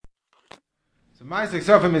So Maaser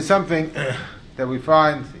Kesafim is something that we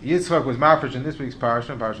find Yitzchak was mafresh in this week's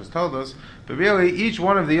parsha. Parsha's told us, but really each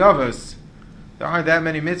one of the Avos, there aren't that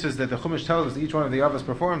many mitzvahs that the Chumash tells us each one of the Avos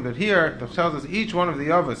performed. But here, it tells us each one of the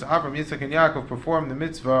Avos, Avram, Yitzchak, and Yaakov, performed the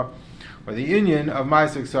mitzvah or the inyan of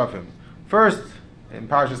Maaser Kesafim. First, in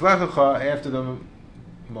Parshas Lech Lecha, after the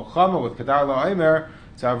Milchama with Kedar La'omer,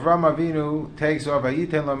 so Avram Avinu takes off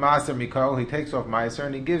Vayiten Lo Maaser Mikol. He takes off Maaser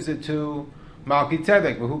and he gives it to Malki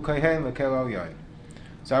Tzedek, V'hu Kohen Lekel Al Yain.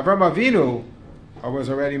 So Avram Avinu was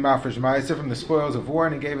already mafresh Maaser from the spoils of war,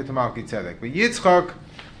 and he gave it to Malki Tzedek. But Yitzchak,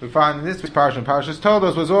 we find in this week's parsha, and Parshas told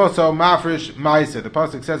us, was also mafresh Maaser. The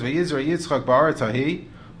pasuk says, "V'yizra Yitzchak ba'aretz hahi."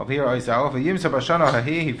 Over here, Oisal, "V'yimsa b'shana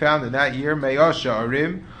hahi." He found in that year meyasha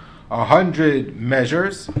arim, 100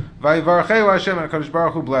 measures. V'yivarcheu Hashem, and Hakadosh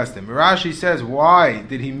Baruch Hu blessed him. Rashi says, why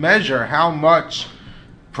did he measure how much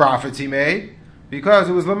profits he made? Because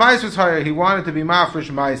it was l'maiser's hire. He wanted to be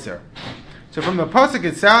mafresh Maaser. So from the pasuk,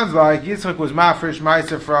 it sounds like Yitzchak was mafresh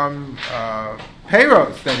Maaser from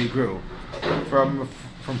peiros that he grew, from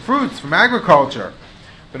fruits, from agriculture.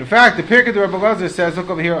 But in fact, the Pirkei Rabbi Elazar says, look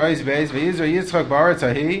over here, Ois Beis, V'yizra Yitzchak ba'aretz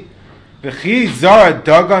hahi, V'chi zara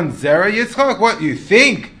dagan zera Yitzchak. What, you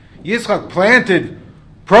think Yitzchak planted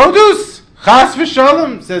produce? Chas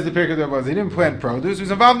v'shalom, says the Pirkei Rabbi Elazar. He didn't plant produce, he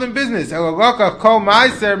was involved in business. Elalokach kol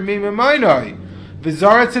ma'aser mimimaynoi.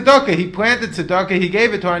 V'zara tzedakah, he planted tzedakah, he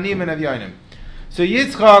gave it to Aniyim and Avyanim. So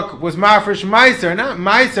Yitzchak was mafresh Maaser, not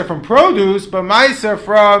Maaser from produce, but Maaser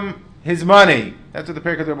from his money. That's what the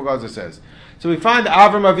Pirkei Rabbi Elazar says. So we find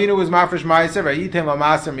Avram Avinu was mafresh Maaser, Vayitem Lo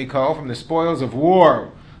Maaser Mikol, from the spoils of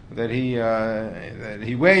war that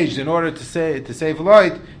he waged in order to save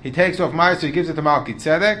Lot. He takes off Maaser, he gives it to Malki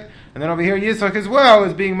Tzedek, and then over here Yitzchak as well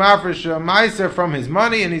is being mafresh Maaser from his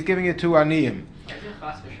money, and he's giving it to Aniyim.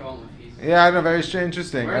 Yeah, I don't know, very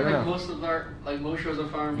interesting. I don't know. Most of Moshe was a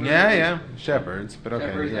farmer. Yeah, shepherds, but okay,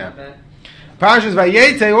 Shepherds, yeah. Parshas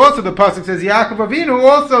Vayetze, also the pasuk says Yaakov Avinu,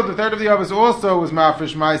 also the third of the Avos, also was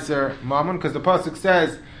mafresh Maaser Mammon, because the pasuk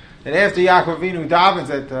says that after Yaakov Avinu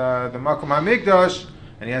davens at the Makom HaMikdash,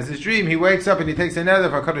 and he has his dream, he wakes up and he takes a nether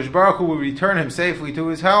for Hakadosh Baruch Hu will return him safely to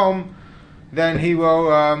his home. Then he will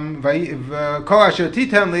Kol Asher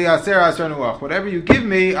Titen Li Aser Aser Nuach. Whatever you give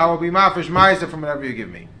me, I will be mafresh Maaser from whatever you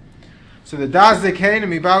give me. So the Das Zekain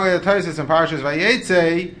and Mibalei Atosis in Parshas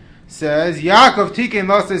Vayetze says Yaakov Tiken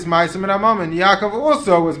Losses Maaser Min HaMammon. And Yaakov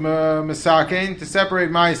also was Mesakein to separate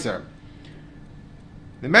Maaser.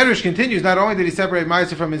 The Medrash continues. Not only did he separate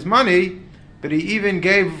Maaser from his money, but he even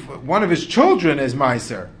gave one of his children as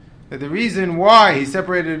Maaser. That the reason why he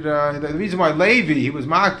separated, the reason why Levi he was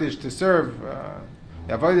Makdish to serve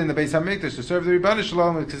Avodah in the Beis Hamikdash to serve the Rebbeinu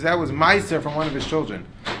Shalom, because that was Maaser from one of his children.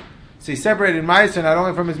 So he separated Maaser not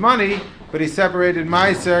only from his money, but he separated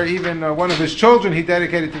Maaser, even one of his children, he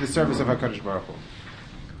dedicated to the service of HaKadosh Baruch Hu.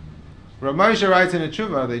 Rav Moshe writes in a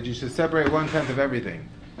tshuva that you should separate 1/10 of everything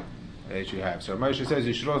that you have. So Rav Moshe says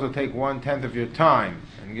you should also take 1/10 of your time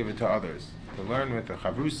and give it to others. To learn with the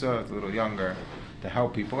chavrusa, it's a little younger, to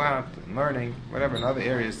help people out, in learning, whatever, in other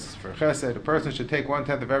areas. For chesed, a person should take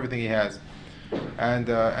 1/10 of everything he has and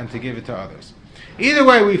to give it to others. Either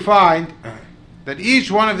way, we find that each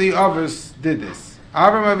one of the others did this.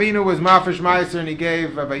 Avram Avinu was mafresh Maaser, and he gave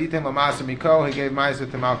Vayitem Lo Maaser Mikol. He gave Maaser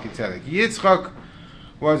to Malki Tzedek. Yitzchak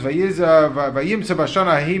was Vayimsa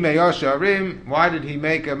B'shana Hahi Meyasha Arim. Why did he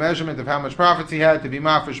make a measurement of how much profits he had to be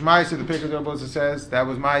mafresh Maaser? The Pirkei Rabbi Elazar says that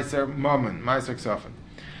was Maaser Mammon, Maaser Kesafim.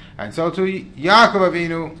 And so to Yaakov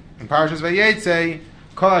Avinu in Parshas Vayetze,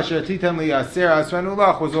 Kol Asher Titen Li Aser Asrenu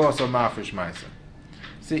Lach was also mafresh Maaser.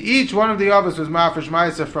 So each one of the others was mafresh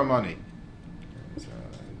Maaser from money.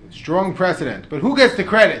 Strong precedent. But who gets the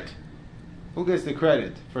credit? Who gets the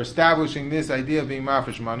credit for establishing this idea of being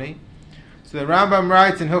mafresh money? So the Rambam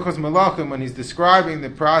writes in Hilchos Malachim, when he's describing the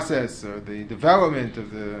process or the development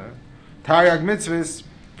of the Taryag mitzvahs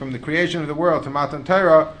from the creation of the world to Matan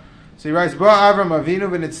Torah, so he writes, Ba Avram Avinu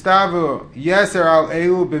v'nitztavu yeser al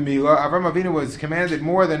elu b'mila. Avram Avinu was commanded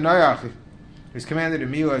more than Noach. He was commanded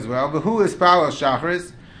in Milah as well. V'hu ispal al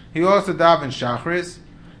shachris. He also davened shachris.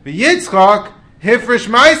 V'yitzchak Hifresh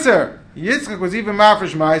Maaser. Yitzchak was even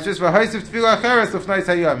mafresh Maaser. V'haisiv tefillah acheres lefnei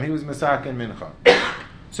hayom. He was Mesakein Mincha.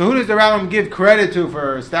 So who does the Rambam give credit to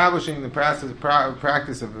for establishing the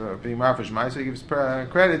practice of being mafresh Maaser? He gives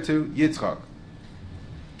credit to Yitzchak.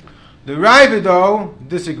 The Ravid, though,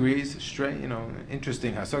 disagrees.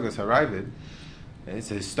 Interesting hasagas haravid. It's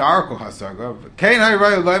a historical hasaga. Kein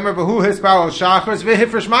ha'irayu loimer v'hu hispal shachris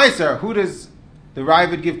v'hifresh Maaser. Who does the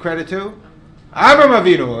Ravid give credit to? Avram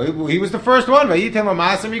Avinu, he was the first one. Vayitem Lo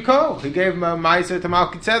Maaser Mikol. He gave Maaser to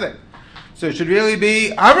Malki Tzedek. So it should really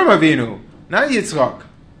be Avram Avinu, not Yitzchak.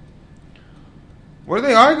 What are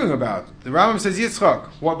they arguing about? The Rambam says Yitzchak.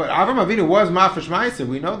 What? But Avram Avinu was Mafresh Maaser.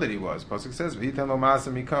 We know that he was. Pasuk says V'yitan lo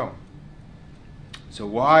Maaser Miko. So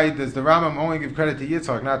why does the Rambam only give credit to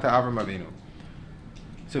Yitzchak, not to Avram Avinu?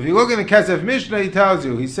 So if you look in the Kesef Mishnah, he tells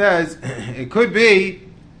you. He says it could be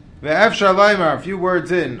Ve'ev Shalaymar. A few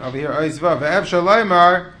words in over here. Oizva Ve'ev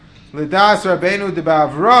Shalaymar L'das Rabbeinu de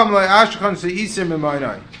Ba'Avram le'ashchan she'isim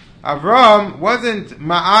b'moinai. Avram wasn't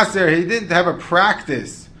Maaser. He didn't have a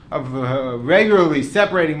practice of regularly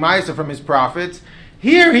separating Maaser from his profits.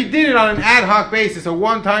 Here he did it on an ad hoc basis, a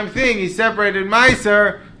one-time thing. He separated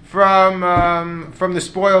Maaser from the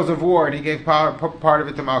spoils of war, and he gave part of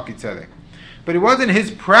it to Malki Tzedek. But it wasn't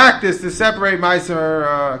his practice to separate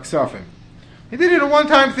Maaser Kesafim. He did it a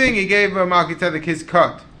one-time thing. He gave Malki Tzedek his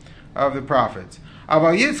cut of the profits.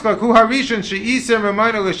 Yitzchak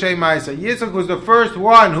was the first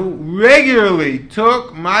one who regularly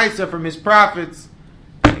took Maaser from his profits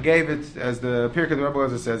and gave it, as the Pirkei the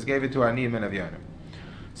Rebbe says, gave it to Aniyim and Avyanim.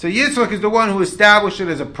 So Yitzchak is the one who established it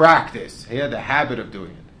as a practice. He had the habit of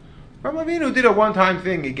doing it. Rabbi Avinu did a one-time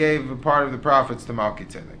thing. He gave a part of the profits to Malki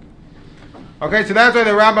Tzedek. Okay, so that's why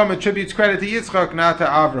the Rambam attributes credit to Yitzchak, not to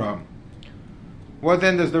Avraham. What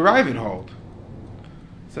then does the Ravid hold?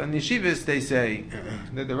 So in Yeshivas, they say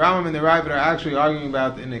that the Rambam and the Ravid are actually arguing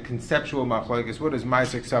about, in a conceptual machlokes, what is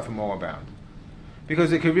Maaser Kesafim all about?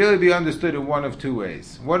 Because it could really be understood in one of two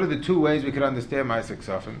ways. What are the two ways we could understand Maaser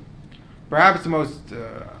Kesafim? Perhaps the most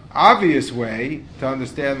obvious way to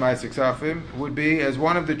understand Maaser Kesafim would be as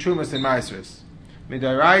one of the Trumas and Maasers.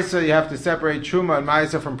 Midaraisa, you have to separate Truma and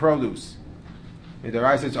Maaser from produce.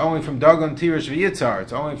 Midaraisa, it's only from Dagon, Tirish, V'yitzar.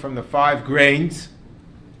 It's only from the 5 grains,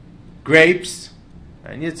 grapes,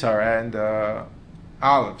 and yitzhar, and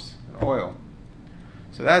olives, and oil.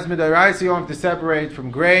 So that's midaraisa. You have to separate from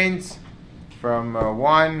grains, from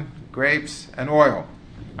wine, grapes, and oil,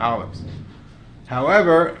 olives.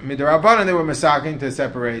 However, midarabanan, they were masakin to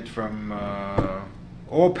separate from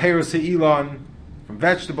all perus ha'ilon, from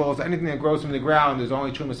vegetables, anything that grows from the ground. There's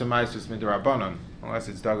only trumas and maasros midarabanan, unless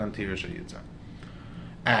it's dagan, tirish, or yitzhar.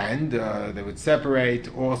 And they would separate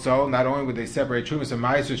also, not only would they separate Trumas and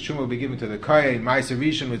Maasers, Truma would be given to the Kohen, Maaser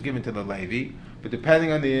Rishon was given to the Levi, but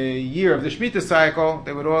depending on the year of the Shemitah cycle,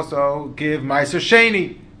 they would also give Maaser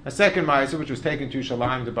Sheni, a second Maaser, which was taken to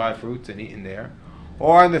Shalim to buy fruits and eaten there.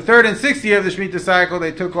 Or in the 3rd and 6th year of the Shemitah cycle,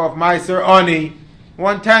 they took off Maaser Ani,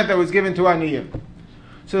 1/10 that was given to Aniyim.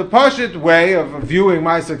 So the Pashut way of viewing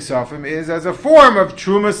Maaser Kesafim is as a form of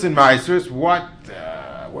Trumas and Maasers.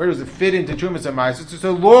 Where does it fit into Trumas and Maaser? It's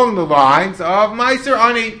along the lines of Maaser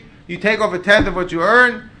Ani. You take off 1/10 of what you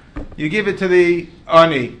earn, you give it to the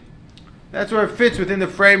Ani. That's where it fits within the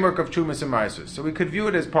framework of Trumas and Maaser. So we could view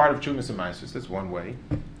it as part of Trumas and Maaser. That's one way.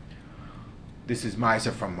 This is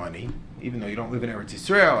Maaser from money, even though you don't live in Eretz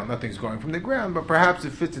Yisrael and nothing's growing from the ground, but perhaps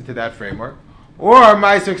it fits into that framework. Or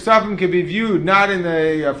Maaser Kesafim can be viewed not in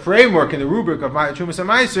the framework, in the rubric of Trumas and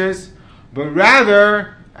Maasers, but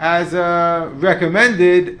rather as a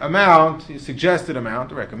recommended amount, a suggested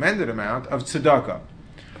amount, a recommended amount of tzedakah.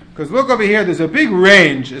 Because look over here, there's a big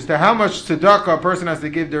range as to how much tzedakah a person has to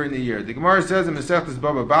give during the year. The Gemara says in Masechtas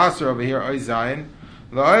Baba Basra over here, Oy Zayin,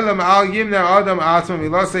 La'olam al yimner adam atzma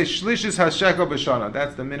milase shlishis hashekel b'shana.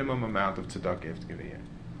 That's the minimum amount of tzedakah you have to give a year.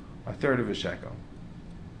 1/3 of a shekel.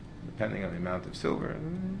 Depending on the amount of silver.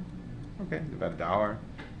 Okay, about $1,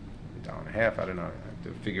 $1.50, I don't know. To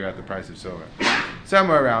figure out the price of silver.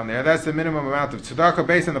 Somewhere around there. That's the minimum amount of tzedakah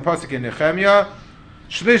based on the pasuk in Nehemiah.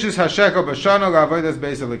 Shlishis hashekel b'shana la'avodas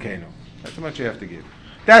beis Elokeinu. That's how much you have to give.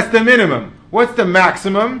 That's the minimum. What's the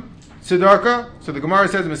maximum tzedakah? So the Gemara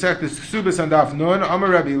says in Masechtas Ksubas and Daf Nun, Amar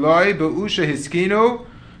Rabbi Loi be'usha hiskinu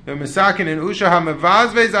v'mesakin in usha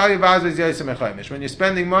hamevazvez al yevazvez yosem echaymish. When you're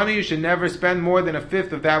spending money, you should never spend more than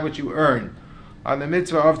 1/5 of that which you earn on the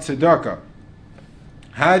mitzvah of tzedakah.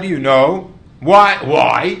 How do you know?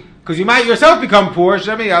 Why? Because you might yourself become poor.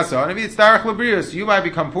 You might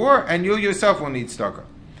become poor, and you yourself will need tzedakah.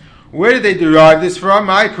 Where did they derive this from?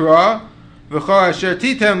 Ma'ikra v'chol asher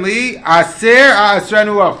titem li aser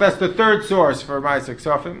asrenu. That's the third source for Maaser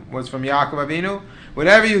Kesafim. Was from Yaakov Avinu.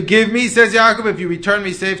 Whatever you give me, says Yaakov, if you return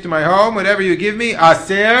me safe to my home, whatever you give me,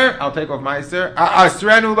 aser, I'll take off Maaser.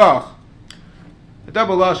 Asrenu lach. The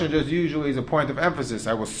double lashon just usually is a point of emphasis.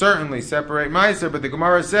 I will certainly separate Maaser, but the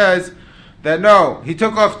Gemara says that no, he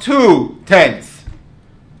took off 2/10.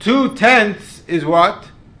 2/10 is what?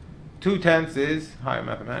 2/10 is, higher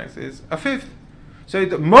mathematics, is 1/5. So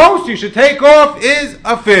the most you should take off is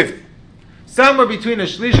 1/5. Somewhere between a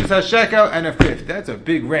shlishis hashekel and 1/5. That's a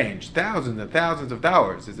big range. Thousands and thousands of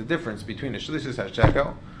dollars is the difference between a shlishis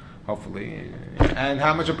hashekel, hopefully, and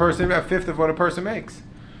how much a person, 1/5 of what a person makes.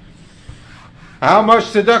 How much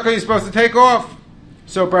tzedakah are you supposed to take off?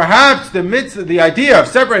 So perhaps the idea of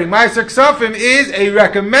separating Maaser Kesafim is a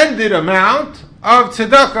recommended amount of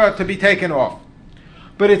tzedakah to be taken off.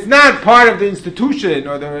 But it's not part of the institution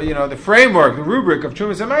or the framework, the rubric of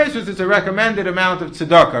Trumas and Maaser. It's a recommended amount of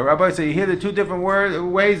tzedakah. Rabbi, so you hear the two different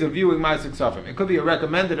ways of viewing Maaser Kesafim. It could be a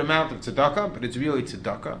recommended amount of tzedakah, but it's really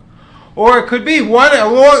tzedakah. Or it could be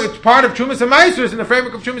it's part of Trumas and Maaser in the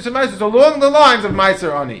framework of Trumas and Maaser along the lines of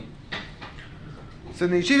Maaser Ani. So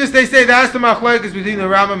in the yeshivas they say that's the machlokes between the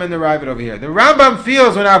Rambam and the Rabbi over here. The Rambam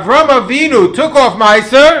feels when Avram Avinu took off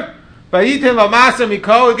Maaser, Vayitin lo Maaser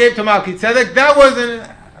Mikol, he gave to Malki Tzedek, that was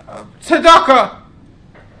a tzedakah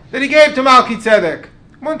that he gave to Malki Tzedek.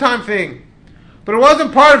 One-time thing. But it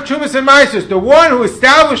wasn't part of Trumas and Maaser. The one who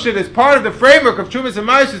established it as part of the framework of Trumas and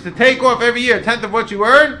Maaser to take off every year a tenth of what you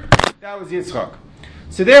earn, that was Yitzchak.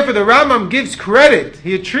 So therefore the Rambam gives credit,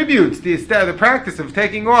 he attributes the practice of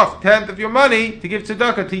taking off a tenth of your money to give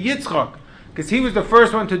tzedakah to Yitzchak, because he was the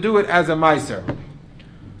first one to do it as a Maaser,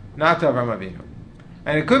 not to Avram Avinu.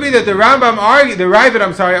 And it could be that the Rambam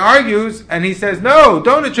argues, and he says, no,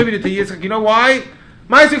 don't attribute it to Yitzchak. You know why?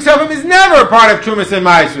 Maaser Kesafim is never part of Trumas and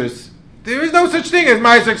Maaser. There is no such thing as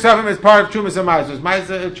Maaser Kesafim as part of Trumas and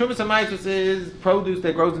Maaser. Trumas and Maaser is produce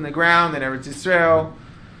that grows in the ground in Eretz Yisrael.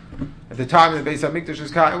 At the time of the Beis HaMikdash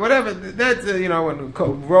is whatever. That's when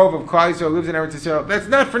Rov of Klal Yisrael lives in Eretz Yisrael. That's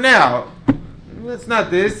not for now. That's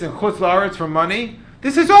not this. And Chutz La'aretz for money.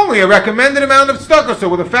 This is only a recommended amount of tzedakah. So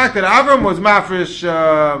with the fact that Avram was mafresh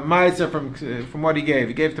Maaser from what he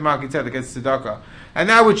gave to Malki Tzedek as tzedakah, and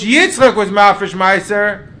that which Yitzchak was mafresh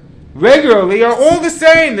Maaser regularly are all the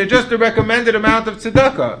same. They're just a recommended amount of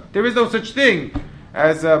tzedakah. There is no such thing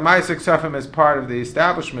as Maaser Kesafim as part of the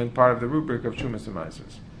establishment, part of the rubric of Trumas and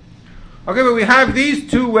Maasers. Okay, but we have these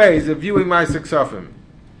two ways of viewing Maaser Kesafim.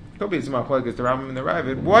 Could be some machlokes the Rambam and the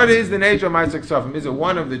Rabbi. What is the nature of Maaser Kesafim? Is it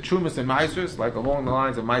one of the Trumas and Maasers, like along the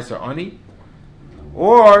lines of Maaser Ani?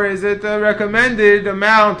 Or is it a recommended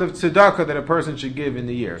amount of tzedakah that a person should give in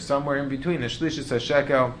the year? Somewhere in between a shlishis, a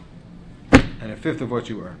shekel, and a fifth of what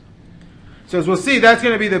you earn. So as we'll see, that's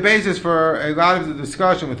going to be the basis for a lot of the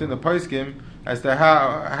discussion within the poskim as to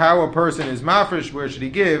how a person is mafresh, where should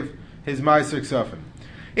he give his Maaser Kesafim.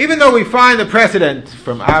 Even though we find the precedent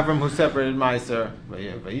from Avram who separated Maaser,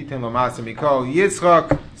 Vayitin lo Maaser Mikol,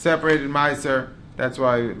 Yitzchak separated Maaser, that's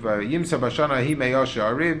why Yimsa Bashana Hi Meyosha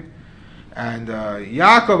Arib, and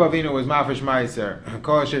Yaakov Avinu was Mafresh Maaser,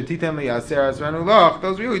 Kol Asher Titem Li Aser Asrenu Loch,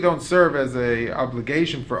 those really don't serve as a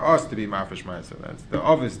obligation for us to be Mafresh Maaser. That's the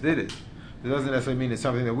Ovis did it. It doesn't necessarily mean it's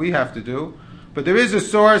something that we have to do. But there is a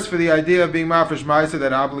source for the idea of being Mafresh Maaser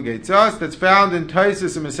that obligates us, that's found in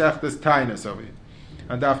Taisus and Masechtas Tainus over here.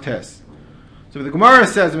 On Daf Tes. So the Gemara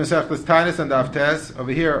says in Masechtas Tainus on Daf Tes,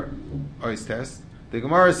 over here, Ois Tes, the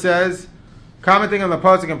Gemara says, commenting on the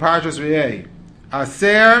pasuk in Parashas Re'eh,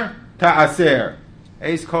 Aser ta'aser,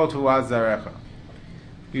 Eis kol tu'az zarecha.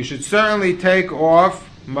 You should certainly take off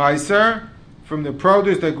Maaser from the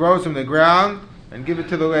produce that grows from the ground and give it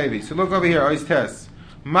to the Levi. So look over here, Ois Tes.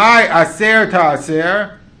 My aser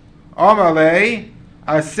ta'aser, omalei,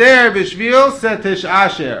 aser b'shvil setish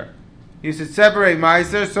asher. You should separate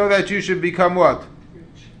Maaser so that you should become what?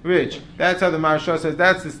 Rich. That's how the Maharsha says.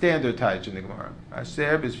 That's the standard taich in the Gemara.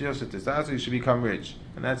 Asher b'shvil shetisas, so you should become rich.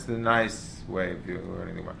 And that's the nice way of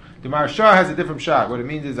learning the Gemara. The Maharsha has a different shot. What it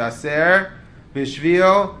means is Aser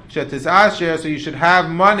b'shvil shetisasher, so you should have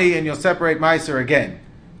money and you'll separate Maaser again.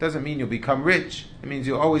 It doesn't mean you'll become rich. It means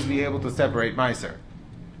you'll always be able to separate Maaser.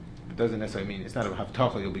 It doesn't necessarily mean it's not a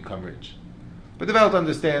haftacha you'll become rich. But the Welt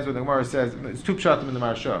understands what the Gemara says. It's two pshatim in the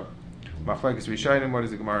Maharsha. Machlekes Rishonim, what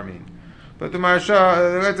does the Gemara mean? But the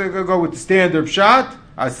Maharsha, let's go with the standard pshat.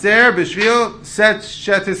 Aser b'shvil set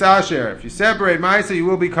shetis asher. If you separate Maaser, you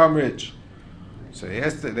will become rich. So they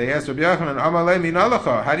asked Rabbi Yochanan, Amalei min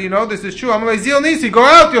halacha. How do you know this is true? Amalei zil nisi. Go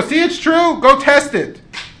out, you'll see it's true. Go test it.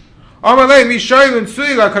 Amalei mishayin and sui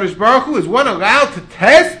Kadosh Baruch Hu. Is one allowed to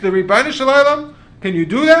test the Rebbeinu Shalom? Can you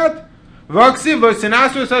do that? Vaksiv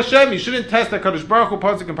v'sinasu Hashem. You shouldn't test the Kadosh Baruch Hu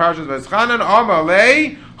pasuk in Parashas Vayischanan.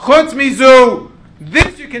 Amalei chutz mizu.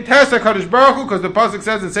 This you can test the Kadosh Baruch Hu because the pasuk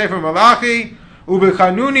says in Sefer Malachi,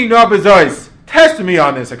 ubechanuni no bezois. Test me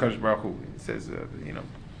on this, Kadosh Baruch Hu. It says,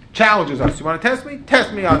 challenges us. You want to test me?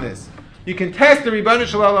 Test me on this. You can test the Rebbeinu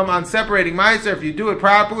Shalom on separating Maaser. If you do it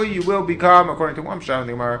properly, you will become, according to one Shah in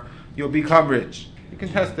the Gemara, you'll become rich. You can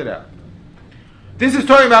test it out. This is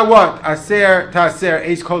talking about what? Aser ta'aser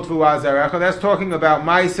eis kol tfuah zarecha. That's talking about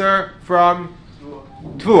Maaser from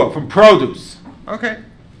tfuah, from produce. Okay.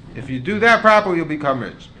 If you do that properly, you'll become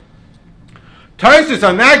rich. Taisus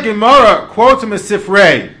on that Gemara quotes him as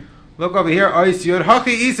Sifrei. Look over here. Ois Yud. Hachi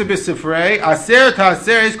Isa B'Sifrei. Aser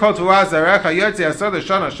Ta'aser is called Tuaz Zarecha Yotzi Asada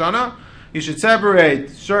Shana Shana. You should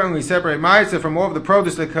certainly separate Maaser from all of the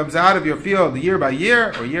produce that comes out of your field year by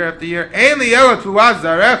year or year after year. Ein Li'ela Tuaz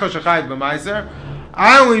Zarecha Shechayv B'Maaser.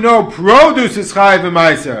 I only know produce is Chayv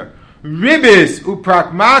B'Maaser. Ribis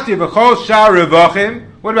U'Prakmati V'Chol Shar Revachim.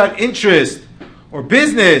 What about interest or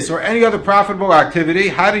business or any other profitable activity?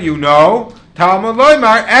 How do you know? Talmud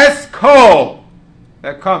Loimar Es Kol.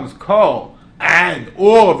 That comes kol and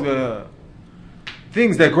all of the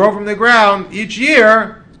things that grow from the ground each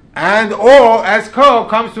year, and all as kol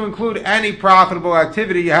comes to include any profitable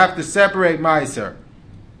activity. You have to separate Maaser.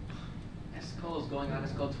 Es kol is going on.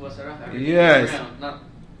 Es kol to us. Yes. Not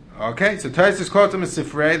Okay, so Taisus quotes him a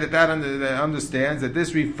Sifrei that understands that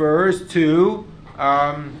this refers to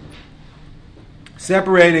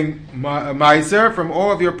separating Maaser from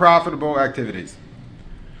all of your profitable activities.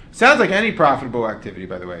 Sounds like any profitable activity,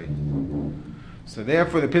 by the way. So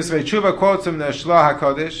therefore, the Pisrei Tshuva quotes him the Shlah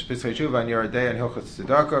HaKodesh, Pisrei Tshuva and Yerodei and Hilchot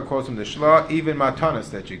Tzedakah quotes him the Shlah, even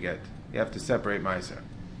matanas that you get. You have to separate Maaser.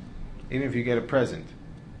 Even if you get a present.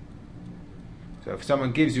 So if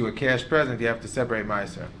someone gives you a cash present, you have to separate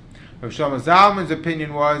Maaser. Rav Shlomo Zalman's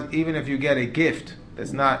opinion was, even if you get a gift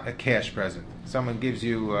that's not a cash present, someone gives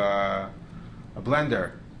you a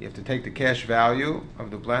blender, you have to take the cash value of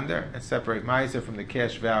the blender and separate Maaser from the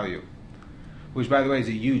cash value. Which, by the way, is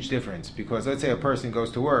a huge difference, because let's say a person goes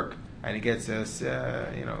to work and he gets let's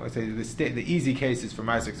say the easy case is for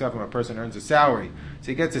Maaser Kesafim, a person earns a salary. So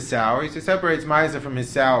he gets a salary, so he separates Maaser from his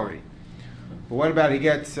salary. But what about he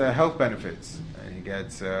gets health benefits? And he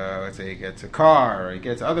gets, let's say he gets a car, or he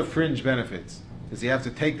gets other fringe benefits. Does he have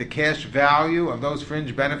to take the cash value of those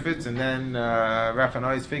fringe benefits and then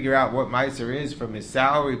Rachanois figure out what Maaser is from his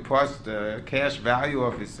salary plus the cash value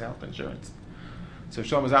of his health insurance? So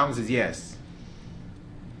Shlomo Zalman says yes.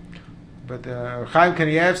 But Chaim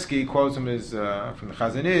Kanievsky quotes him as from the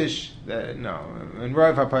Chazon Ish that no, and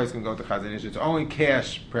Rav HaPais can go to Chazon Ish. It's only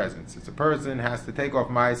cash presents. It's a person has to take off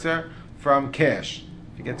Maaser from cash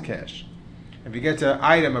if he gets cash. If he gets an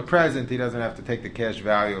item, a present, he doesn't have to take the cash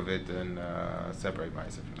value of it and separate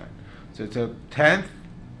Maaser from that. So it's a tenth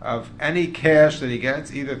of any cash that he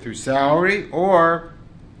gets, either through salary or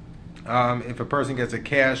if a person gets a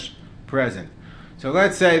cash present. So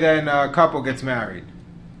let's say then a couple gets married.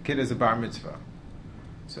 Kid is a bar mitzvah.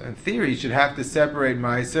 So in theory, he should have to separate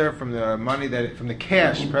Maaser from the money from the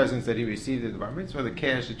cash presents that he received at the bar mitzvah, the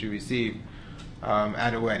cash that you receive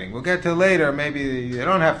at a wedding. We'll get to later. Maybe they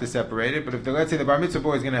don't have to separate it, but if let's say the bar mitzvah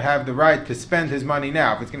boy is going to have the right to spend his money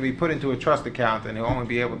now, if it's going to be put into a trust account and he'll only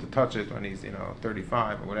be able to touch it when he's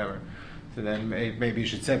 35 or whatever, so then maybe you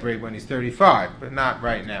should separate when he's 35, but not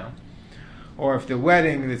right now. Or if the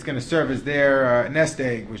wedding is going to serve as their nest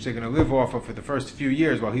egg, which they're going to live off of for the first few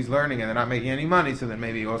years while he's learning and they're not making any money, so then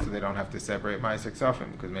maybe also they don't have to separate Maaser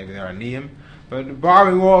Kesafim, because maybe they're aniyim. But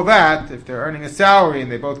barring all that, if they're earning a salary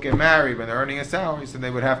and they both get married when they're earning a salary, so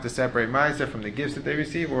they would have to separate Maaser from the gifts that they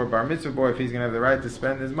receive, or a bar mitzvah boy, if he's going to have the right to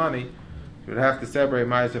spend his money, he would have to separate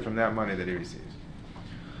Maaser from that money that he receives.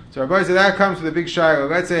 So Rabbi said that comes to the big shiur.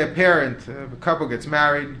 Let's say a couple gets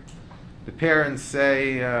married. The parents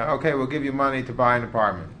say, okay, we'll give you money to buy an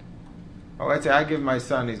apartment. Or let's say I give my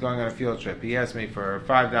son, he's going on a field trip. He asked me for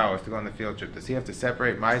 $5 to go on the field trip. Does he have to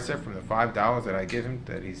separate Maaser from the $5 that I give him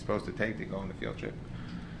that he's supposed to take to go on the field trip?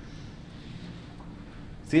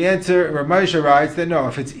 The answer, Rav Moshe writes that no,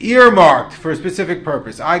 if it's earmarked for a specific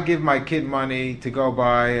purpose, I give my kid money to go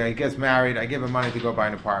buy, he gets married, I give him money to go buy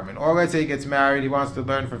an apartment. Or let's say he gets married, he wants to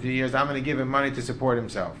learn for a few years, I'm going to give him money to support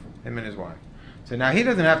himself, him and his wife. So now he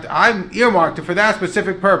doesn't have to, I'm earmarked for that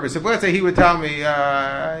specific purpose. If let's say he would tell me,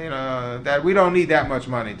 that we don't need that much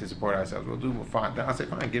money to support ourselves, we'll fine. Then I'll say,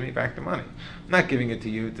 fine, give me back the money. I'm not giving it to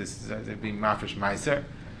you to be mafresh Maaser.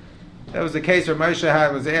 That was the case where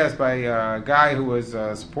Moshe was asked by a guy who was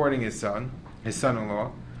supporting his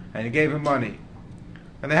son-in-law, and he gave him money.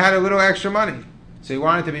 And they had a little extra money. So he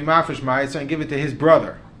wanted to be mafresh Maaser and give it to his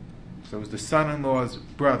brother. So it was the son-in-law's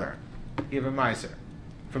brother. Give him Maaser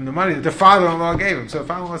from the money that the father-in-law gave him. So the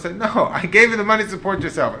father-in-law said, no, I gave you the money to support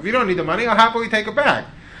yourself. If you don't need the money, I'll happily take it back.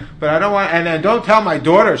 But I don't want, and then don't tell my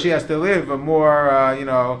daughter she has to live a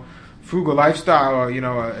more, frugal lifestyle, or,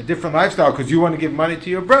 a different lifestyle because you want to give money to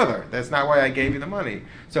your brother. That's not why I gave you the money.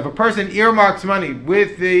 So if a person earmarks money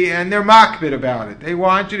and they're makbid about it, they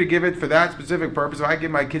want you to give it for that specific purpose. If I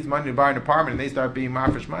give my kids money to buy an apartment and they start being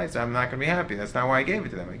mafresh Maaser, I'm not going to be happy. That's not why I gave it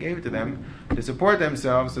to them. I gave it to them to support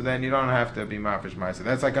themselves, so then you don't have to be mafresh Maaser.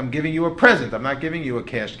 That's like I'm giving you a present. I'm not giving you a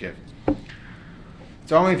cash gift.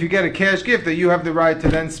 It's only if you get a cash gift that you have the right to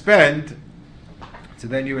then spend, so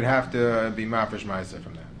then you would have to be mafresh Maaser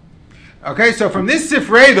from that. Okay, so from this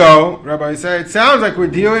sifrei though, Rabbi said, it sounds like we're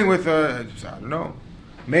dealing with I don't know,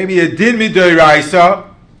 maybe a din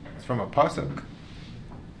midoraisa. It's from a pasuk.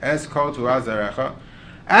 Es kol tu azarecha.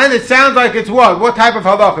 And it sounds like it's what? What type of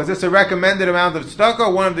halacha? Is this a recommended amount of tzedakah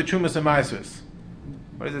or one of the trumas and maasers?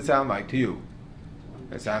 What does it sound like to you?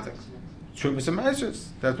 It sounds like trumas and maasers.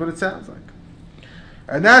 That's what it sounds like.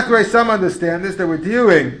 And that's the way some understand this, that we're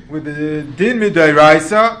dealing with the din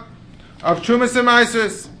midoraisa of trumas and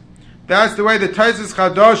maasers. That's the way the Taisus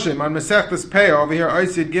Chadoshim on Masechtas Pei over here,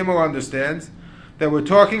 Oisid Gimel understands that we're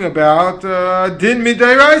talking about din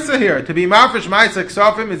midoraisa here. To be mafresh Maaser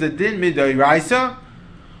Kesafim is a din midoraisa.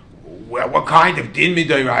 Well, what kind of din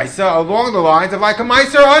midoraisa? Along the lines of like a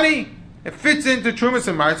Maaser Ani. It fits into Trumas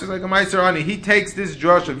and Maasers like a Maaser Ani. He takes this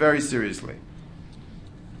drasha very seriously.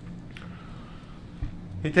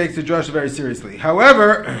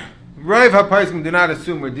 However, Rav HaPaiskim do not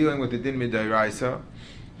assume we're dealing with a din midoraisa.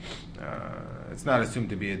 It's not assumed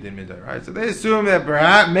to be a din midoraisa. So they assume that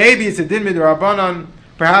perhaps, maybe it's a din midorabanan,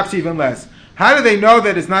 perhaps even less. How do they know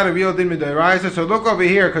that it's not a real din midoraisa? So look over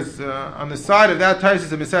here, because on the side of that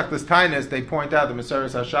Taisus and Masechtas Tainis, they point out, the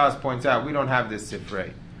Maseres Hashas points out, we don't have this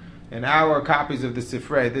sifrei. In our copies of the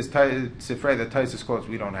sifrei, this sifrei that Taisus quotes,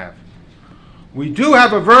 we don't have. We do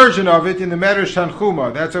have a version of it in the Medrash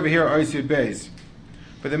Tanchuma. That's over here, Oisid Beis.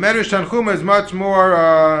 But the Medrash Tanchuma is much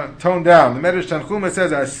more toned down. The Medrash Tanchuma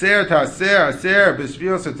says, Aser ta'aser, aser,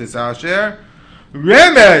 b'shvil s'tisasher.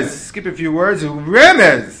 Remez, skip a few words,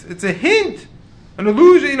 remez. It's a hint, an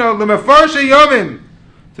allusion, l'mefarshe yomim.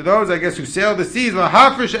 To those, I guess, who sail the seas,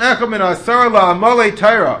 l'hafresh echem min asar la'amalei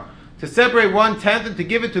Torah. To separate 1/10 and to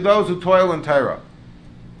give it to those who toil in Torah.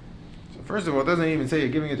 So first of all, it doesn't even say you're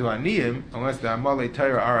giving it to Aniyim, unless the Amalei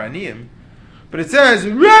Torah are Aniyim. But it says,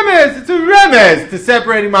 remez, it's a remez to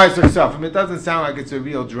separating Maaser Kesafim. It doesn't sound like it's a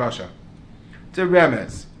real drasha. It's a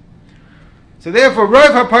remez. So therefore,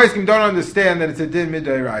 Rav HaPaiskim don't understand that it's a din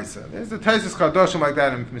midoraisa. There's a Taisus Chadoshim like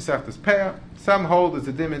that in Masechtas Pei. Some hold it's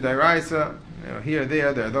a din midoraisa. Here, there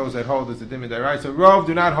are those that hold it's a din midoraisa. Rav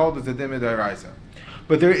do not hold it's a din midoraisa.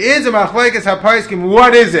 But there is a machlekes HaPaiskim.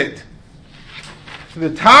 What is it? So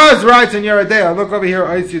the Taz writes in Yeridei. Look over here,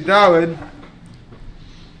 Ois Yudalid.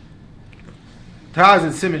 Taz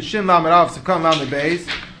and Simon Shin Lamed Alf Sefkan Lamed Beis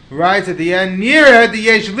writes at the end, near the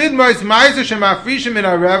Yesh Lidmois Maaser Shemafrishim in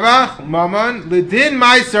Arevach Mammon Lidin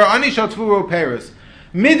Maaser Ani Shaltfuru Peres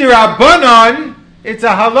Midrabanan. It's a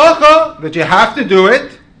halacha that you have to do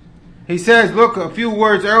it. He says, look, a few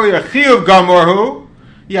words earlier, Chiyuv Gamorhu.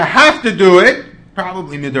 You have to do it,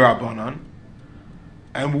 probably Midrabanan.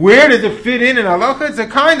 And where does it fit in halacha? It's a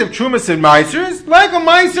kind of Trumas and Maasers, like a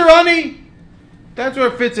Maaser Ani. That's where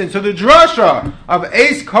it fits in. So the drasha of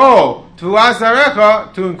Eis Kol Tvuas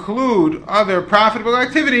Zarecha to include other profitable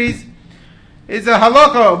activities is a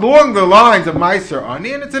halacha along the lines of Maaser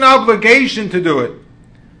Ani, and it's an obligation to do it.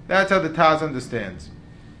 That's how the Taz understands.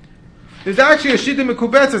 There's actually a Shita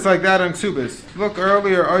Mekubetzes like that on Ksubis. Look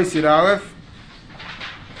earlier, Oisid Aleph.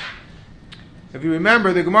 If you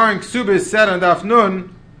remember, the Gemara in Ksubis said on Daf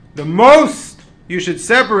Nun, the most you should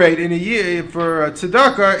separate in a year for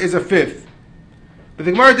tzedakah is a fifth. But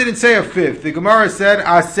the Gemara didn't say a fifth. The Gemara said,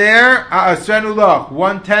 Aser A'asrenu Lach,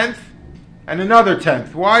 1/10 and another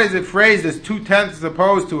 10th. Why is it phrased as 2/10 as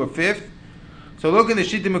opposed to a fifth? So look in the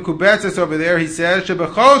Shita Mekubetzes over there, he says,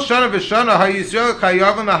 Shebechol Shana V'Shana HaYisrael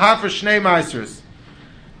Chayavan Lahafar Shnei Maasers.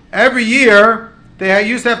 Every year, they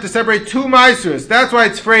used to have to separate 2 Maasers. That's why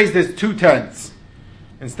it's phrased as 2/10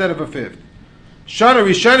 instead of a fifth. Shana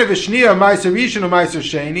Rishana V'Shniya Maaser Rishon u'Maaser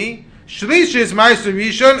Sheni. Shlish is Maaser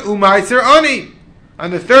Rishon u'Maaser Ani. On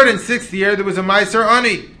the 3rd and 6th year, there was a Maaser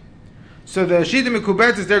Ani. So the Shita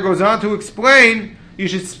Mekubetzes there goes on to explain, you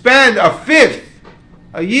should spend a fifth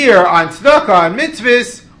a year on tzedakah and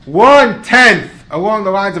mitzvahs, 1/10 along the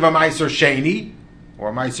lines of a Maaser Sheni, or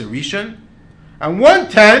a Maaser Rishon, and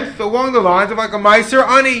 1/10 along the lines of like a Maaser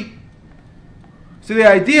Ani. So the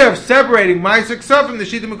idea of separating Maaser Kesafim, the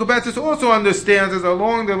Shita Mekubetzes also understands as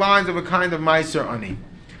along the lines of a kind of Maaser Ani.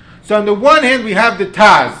 So on the one hand, we have the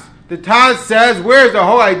Taz. The Taz says, where's the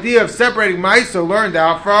whole idea of separating Maaser learned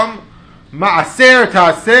out from? Maaser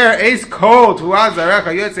ta'aser eis kol tvuas zarecha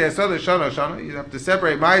yotzei asod shana shana. You have to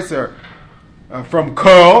separate Maaser from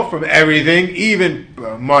kol, from everything, even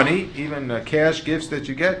money, even cash gifts that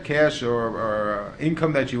you get, cash or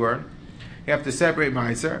income that you earn. You have to separate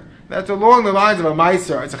Maaser. That's along the lines of a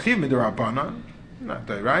Maaser. It's a chiv midrabanan, not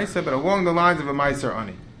deraisa, but along the lines of a Maaser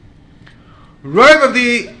Ani. Rav of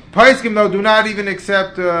the Paiskim, though, do not even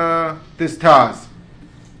accept this Taz.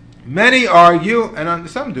 Many argue, and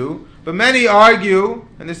some do, but many argue,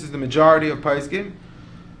 and this is the majority of Paiskim,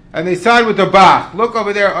 And they side with the Bach. Look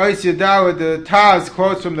over there, Ois Yadawa, the Taz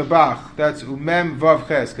quotes from the Bach. That's Umem Vav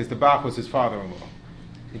Ches, because the Bach was his father-in-law.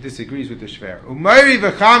 He disagrees with the Shver. Umayri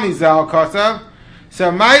v'chami zal kosav,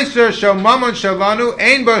 so Maaser shel mamon shalanu,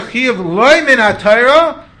 ein bo chiv loy min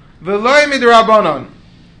ha-Torah, v'loy midrabanan.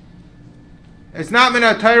 It's not min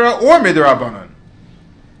ha-Torah or midrabanan.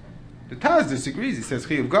 The Taz disagrees. He says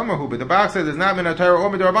chiv gomahu, but the Bach says it's not min ha-Torah or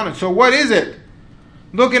midrabanan. So what is it?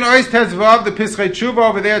 Look in Ois Tezvav, the Pischei Tshuva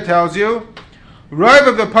over there tells you. Rav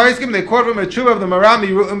of the Paiskim, they quote from a Tshuva of the Marami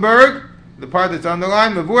Rutenberg, the part that's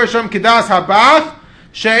underlined, Mavur Sham Kedas Habach,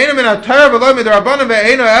 She'ena min ha-Torah v'lo midrabanan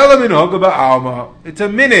ve'ena ela min hoga ba'alma. It's a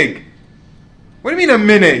minig. What do you mean a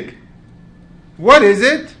minig? What is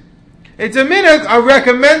it? It's a minig, a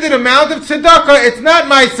recommended amount of tzedakah. It's not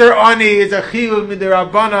Maaser Ani, it's a chiyuv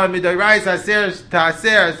midirabanan, midarais aser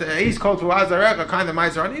ta'aser, east kol to azarecha, kind of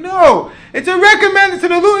Maaser Ani. No! It's a recommended, it's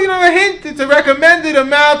a hint, it's a recommended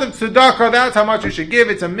amount of tzedakah. That's how much you should give.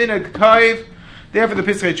 It's a minig toiv. Therefore the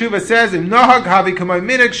Pischei Tshuva says, Im nohag havi kamay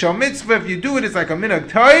minig shal mitzvah. If you do it, it's like a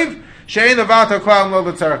minig toiv. She'en levata klal lo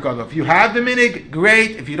b'tzarech gadol. If you have the minig,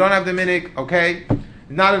 great. If you don't have the minig, okay.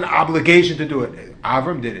 Not an obligation to do it.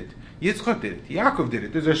 Avram did it. Yitzchak did it. Yaakov did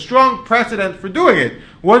it. There's a strong precedent for doing it.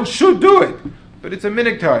 One should do it. But it's a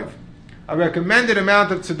minig toiv. A recommended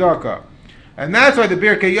amount of tzedakah. And that's why the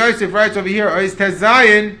Birkei Yosef writes over here, Ois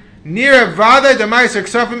Tezayin, Nir Vada de Maaser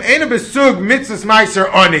Kesafim, Eina Besug Mitzvahs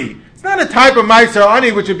Maaser Ani. It's not a type of Maaser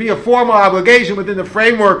Ani which would be a formal obligation within the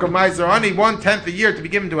framework of Maaser Ani, 1/10 a year to be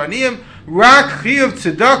given to Aniyim. Rak Chiyuv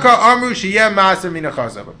Tzedakah Amru Sheyeh Maaser Min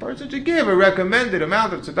HaChasav. A person should give a recommended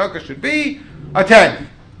amount of tzedakah should be a 10th.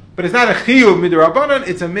 But it's not a Chiyuv Midrabanan,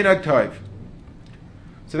 it's a Minhag Toiv.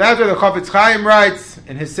 So that's where the Chafetz Chaim writes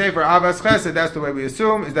in his Sefer Avas Chesed, that's the way we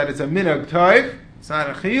assume, is that it's a Minhag Toiv, it's not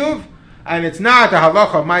a Chiyuv, and it's not a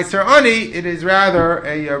halacha of Maaser Ani, it is rather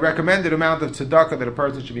a recommended amount of tzedakah that a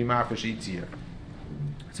person should be mafresh each year.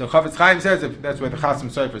 So Chafetz Chaim says, that's where the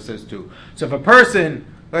Chasam Sofer says too. So if a person,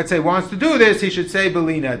 let's say, wants to do this, he should say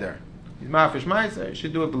B'li Neder. He's mafresh Maaser, he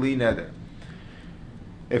should do it B'li Neder.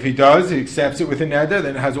 If he does, he accepts it with a neder,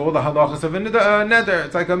 then it has all the halachas of a neder.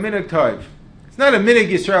 It's like a minig toiv. It's not a minig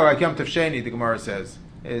Yisrael like Yom Tov Sheni, the Gemara says.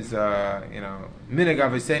 Is, minig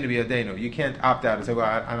avosenu b'yadenu. You can't opt out and say, well,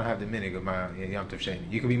 I don't have the minig of my Yom Tov Sheni.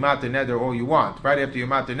 You can be mater neder all you want. Right after you're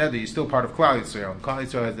mater neder, you're still part of Klal Yisrael. And Klal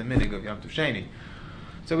Yisrael has the minig of Yom Tov Sheni.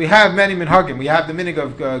 So we have many minhagim. We have the minig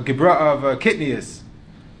of Kitnius.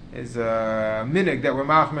 Is minig that we're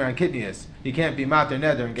machmer on Kitnius. You can't be mater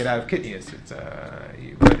neder and get out of Kitnius. It's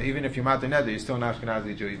but even if you're mater neder, you're still an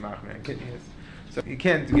Ashkenazi Jew. You're machmer on Kitnius, so you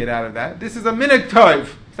can't get out of that. This is a minig toiv.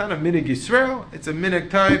 It's not a minig Yisrael. It's a minig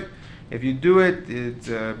toiv. If you do it,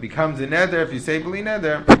 it becomes a neder. If you say b'li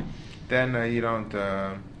neder, then you don't.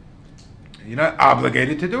 You're not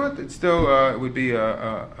obligated to do it. It's still it would be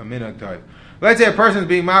a minig toiv. Let's say a person's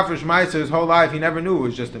being mafresh Maaser his whole life. He never knew it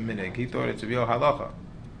was just a minig. He thought it's a real halacha.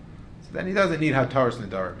 Then he doesn't need hataras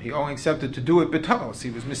nedarim. He only accepted to do it b'talos. He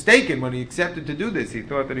was mistaken when he accepted to do this. He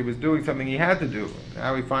thought that he was doing something he had to do.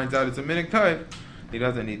 Now he finds out it's a minig toiv. He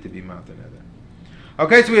doesn't need to be mater neder.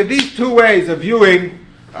 Okay, so we have these two ways of viewing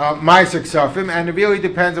Maaser Kesafim, and it really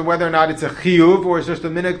depends on whether or not it's a chiyuv or it's just a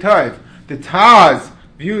minig toiv. The Taz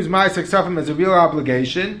views Maaser Kesafim as a real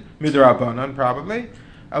obligation, midrabanan probably,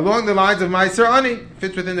 along the lines of Maaser Ani,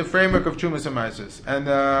 fits within the framework of Trumas and Maasers. And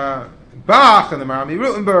Bach and the Marami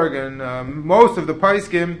Rutenberg and most of the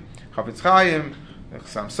Paiskim, Chafetz Chaim,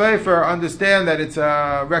 Chasam Sofer, understand that it's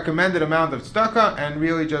a recommended amount of tzedakah and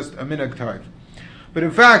really just a minhag toiv. But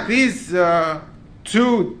in fact, these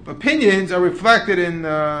two opinions are reflected in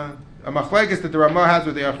a machlekes that the Ramah has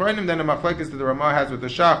with the Achronim, then a machlekes that the Ramah has with the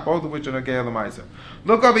Shach, both of which are Nagei L'Maisa.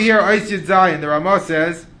 Look over here, Ois Yud Zayin, the Ramah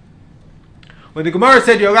says, when the Gemara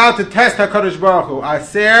said you're allowed to test HaKadosh Baruch Hu,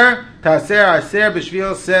 aser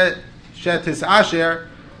b'shvil shetis asher,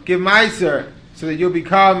 give Maaser, so that you'll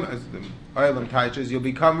become, as the Olam teaches, you'll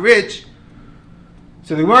become rich.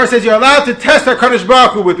 So the Gemara says you're allowed to test HaKadosh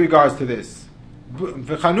Baruch Hu with regards to this. What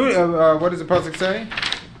does the pasuk say?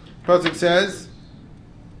 The pasuk says,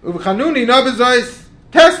 "Uvchanuni nabezais,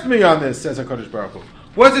 test me on this," says HaKadosh Baruch Hu.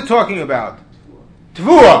 What's it talking about?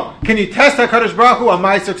 Tvua. Can you test HaKadosh Baruch Hu on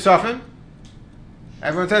Maaser Kesafim?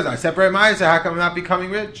 Everyone says, I separate Maaser, how come I'm not becoming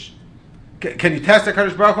rich? Can you test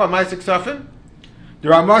HaKadosh Baruch Hu on Maaser Kesafim? The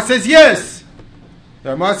Ramah says yes. The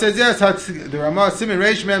Ramah says yes. The Ramah, Simin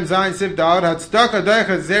Reish Mem Zayin Siv Daud, Hatzdaka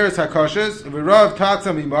Doicha Zeres HaKoshes, V'rov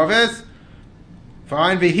Tatzam Imoves,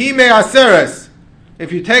 fine, V'hime Aseres.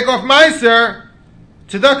 If you take off Maaser,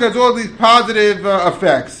 tzedakah has all these positive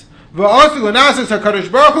effects. V'osu l'nasis HaKadosh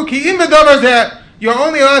Baruch Hu, ki im v'davar zeh. you're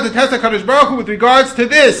only allowed to test HaKadosh Baruch Hu with regards to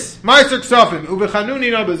this. Maaser Kesafim.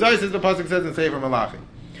 Uvechanuni no bezayis, as the pasuk says in Sefer Malachi.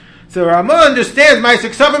 So Ramah understands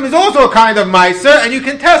Maaser Kesafim is also a kind of Maaser, and you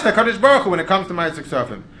can test HaKadosh Baruch Hu when it comes to Maaser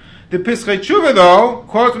Kesafim. The Pischei Tshuva, though,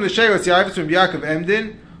 quotes from the Sheila Yavus from Yaakov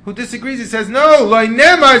Emden, who disagrees. He says, no, lo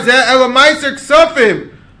nemar zeh ela Maaser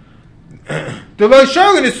Kesafim.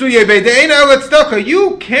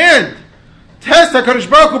 You can't test HaKadosh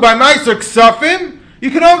Baruch Hu by Maaser Kesafim. You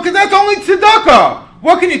can, because that's only tzedakah.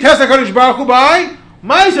 What can you test HaKadosh Baruch Hu by?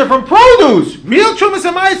 Maaser from produce, real trumas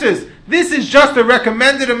and maasers. This is just a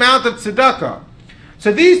recommended amount of tzedakah.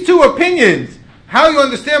 So these two opinions, how you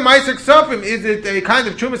understand Maaser Kesafim, is it a kind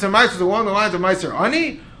of trumas and maasers along the lines of Maaser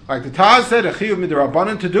Ani, like the Taz said, a chiyuv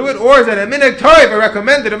midrabanan to do it, or is it a minhag toiv, a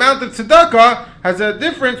recommended amount of tzedakah, has a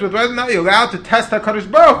difference with whether or not you're allowed to test HaKadosh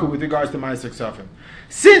Baruch Hu with regards to Maaser Kesafim.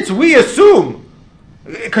 Since we assume,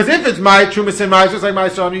 because if it's my trumas and maasers like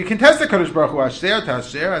Maaser Ani, you can test HaKadosh Baruch Hu asher,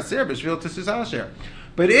 tasher, aser, b'shvil tisas asher.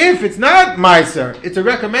 But if it's not Maaser, it's a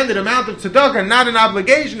recommended amount of tzedakah, not an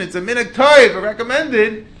obligation, it's a minhag toiv, a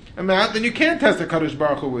recommended amount, then you can't test HaKadosh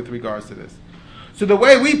Baruch Hu with regards to this. So the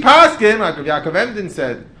way we paskin, like Yaakov Emden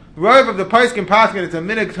said, Rav of the Paiskin paskin, it's a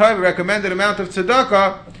minhag toiv, a recommended amount of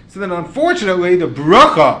tzedakah, so then unfortunately the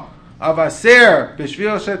bracha of aser,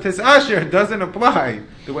 b'shvil shetis asher, doesn't apply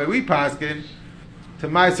the way we paskin to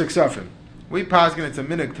Maaser Kesafim. We paskin, it's a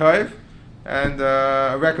minhag toiv, and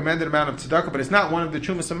a recommended amount of tzedakah, but it's not one of the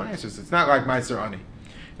trumas and maasers. It's not like Maaser Ani.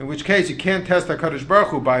 In which case, you can't test HaKadosh Baruch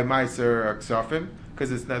Hu by Maaser Kesafim,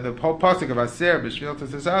 because it's the whole pasuk of Aser b'shvil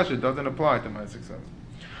tisas asher doesn't apply to Maaser Kesafim.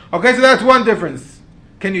 Okay, so that's one difference.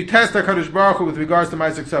 Can you test HaKadosh Baruch Hu with regards to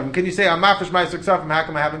Maaser Kesafim? Can you say, I'm mafish Maaser Kesafim, how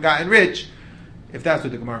come I haven't gotten rich? If that's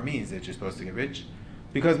what the Gemara means, that you're supposed to get rich.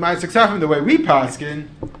 Because Maaser Kesafim, the way we paskin,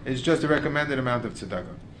 is just a recommended amount of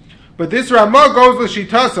tzedakah. But this Ramah goes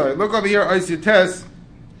l'shitasa. Look over here, Ois Yates.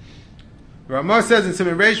 Ramah says in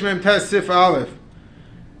Siman Reish Mem Tes Sif Aleph,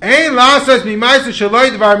 Ein lasas mi Maaser shaloi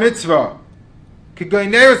dvar mitzvah, ki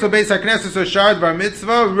goineros obeis hakneses o shar dvar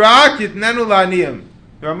mitzvah, rak yitnenu la'aniyim.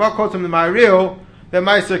 The Ramah quotes from the Ma'aril that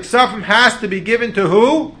Maaser Kesafim has to be given to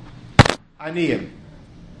who? Aniyim.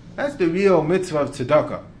 That's the real mitzvah of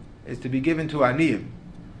tzedakah, is to be given to aniyim.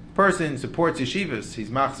 Person supports yeshivas, he's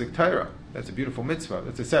machzik Torah. That's a beautiful mitzvah.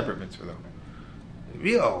 That's a separate mitzvah, though. The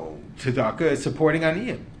real tzedakah is supporting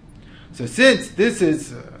aniyim. So since this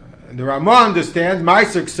is, the Ramah understands,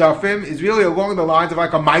 Maaser Kesafim is really along the lines of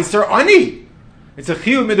like a Maaser Ani. It's a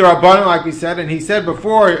chiyuv midrabanan, like we said, and he said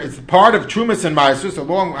before, it's part of trumas and maasers,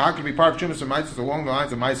 how could it be part of trumas and maasers along the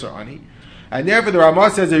lines of Maaser Ani? And therefore the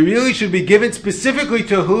Ramah says it really should be given specifically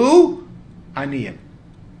to who? Aniyim.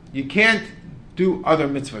 You can't do other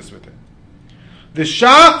mitzvahs with it. The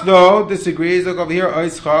Shach, though, disagrees. Look over here,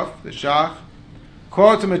 Ois Chaf, the Shach,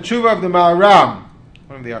 quotes from a tshuva of the Maharam,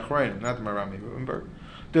 one of the Achrayim, not the Maharam, remember.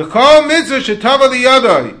 The Chol mitzvah shetava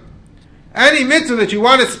liyadoi. Any mitzvah that you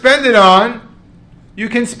want to spend it on, you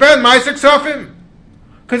can spend Maaser Kesafim.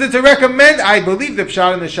 Because it's a recommend, I believe the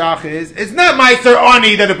Pshat in the Shach is, it's not Maaser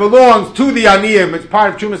Ani that it belongs to the Aniyim, it's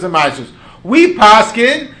part of Trumas and Maasers. We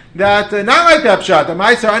paskin that, not like that Pshat, the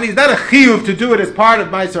Maaser Ani is not a chiyuv to do it as part of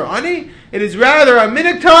Maaser Ani, it is rather a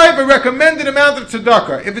minhag toiv, a recommended amount of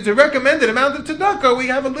tzedakah. If it's a recommended amount of tzedakah, we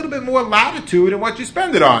have a little bit more latitude in what you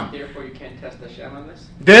spend it on. Therefore, you can't test Hashem on this?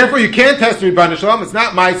 Therefore, you can't test Rebbeinu Shalom. It's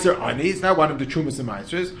not Maaser Ani. It's not one of the Trumas and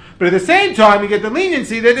Maasers. But at the same time, you get the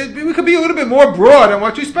leniency that we could be a little bit more broad on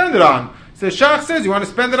what you spend it on. So the Shach says, you want to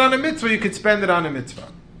spend it on a mitzvah, you could spend it on a mitzvah.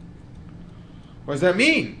 What does that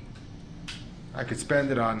mean? I could spend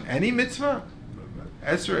it on any mitzvah?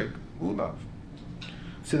 Esrog, Ulav.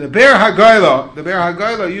 So the Be'er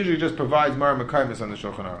HaGoyla usually just provides Mar Mekaymis on the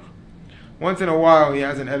Shulchan Aruch. Once in a while, he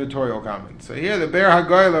has an editorial comment. So here the Be'er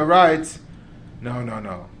HaGoyla writes,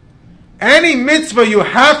 no. Any mitzvah you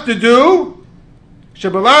have to do,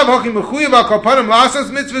 shebalav hochim mechuyev al kapanim lasas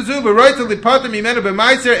mitzvah zu v'roitza lipatim imenu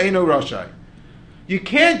b'maiser eino rashai. You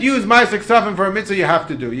can't use Maaser Kesafim for a mitzvah you have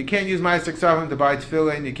to do. You can't use Maaser Kesafim to buy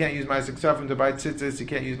tefillin. You can't use Maaser Kesafim to buy tzitzis. You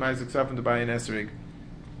can't use Maaser Kesafim to buy an esrig.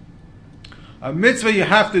 A mitzvah you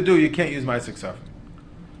have to do, you can't use Maaser Kesafim.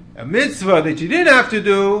 A mitzvah that you didn't have to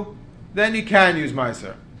do, then you can use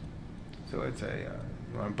Maaser. So let's say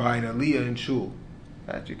you want to buy an aliyah in shul.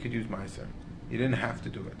 That you could use Maaser. You didn't have to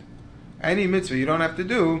do it. Any mitzvah you don't have to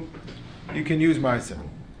do, you can use Maaser.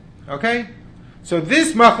 Okay? So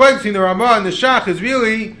this machlokes between the Ramah and the Shach is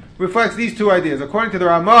really reflects these two ideas. According to the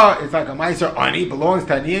Ramah, it's like a Maaser Ani, belongs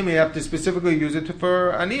to Aniyim, you have to specifically use it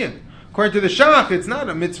for Aniyim. According to the Shach, it's not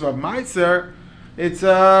a mitzvah of Maaser, it's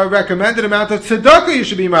a recommended amount of tzedakah you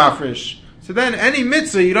should be mafresh. So then any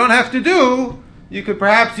mitzvah you don't have to do, you could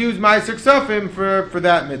perhaps use Maaser Kesafim for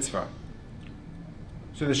that mitzvah.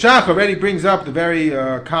 So the Shach already brings up the very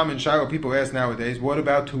common shayla people ask nowadays, what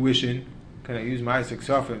about tuition? Can I use Maaser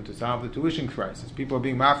Kesafim to solve the tuition crisis? People are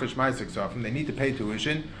being mafresh Maaser Kesafim. They need to pay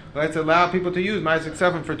tuition. Let's allow people to use Maaser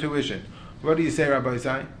Kesafim for tuition. What do you say, Rabbi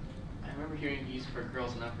Stein? I remember hearing it used for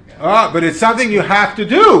girls in Africa. But it's something you have to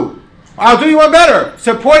do. I'll do you one better.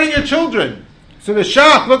 Supporting your children. So the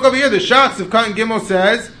Shach, look over here, the Shach of Katan Gimel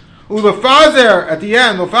says, Ulefazer, at the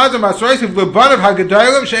end, Ulefazer Masroisiv Lebanav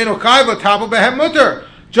Hagadalim Sheino Chai V'Tabel Behem Mutter.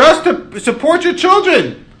 Just to support your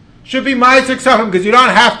children should be Maaser Kesafim, because you don't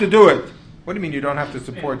have to do it. What do you mean you don't have to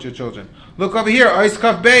support your children? Look over here, Ois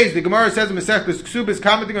Kaf Beis, the Gemara says in Masechtas Ksubas,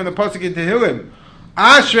 commenting on the pasuk in Tehillim,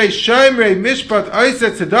 Ashrei Shomrei Mishpat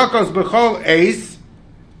Oiset Tzedakos B'chol Eis.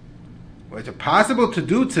 Well, is it possible to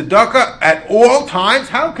do tzedakah at all times?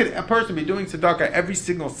 How could a person be doing tzedakah every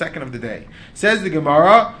single second of the day? Says the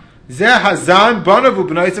Gemara, Zeh Hazan Banav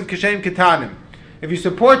U'B'Noisav Kishem Ketanim. If you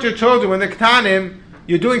support your children when they're Ketanim,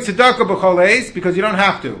 you're doing tzedakah b'chol eis because you don't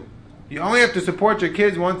have to. You only have to support your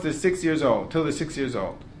kids once they're 6 years old, till they're 6 years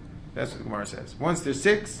old. That's what the Gemara says. Once they're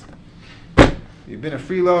 6, you've been a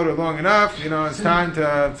freeloader long enough. It's time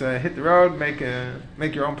to hit the road, make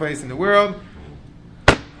your own place in the world.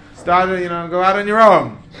 Start, go out on your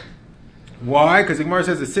own. Why? Because the Gemara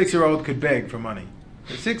says a 6-year-old could beg for money.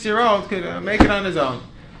 A 6-year-old could make it on his own.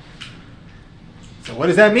 So what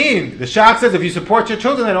does that mean? The Shach says if you support your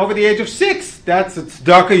children then over the age of 6, that's a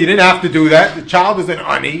tzedakah. You didn't have to do that. The child is an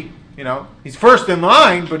ani. He's first in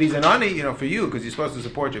line, but he's an ani, for you, because you're supposed to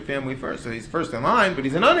support your family first. So he's first in line, but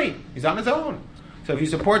he's an ani. He's on his own. So if you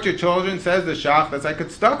support your children, says the Shach, that's like a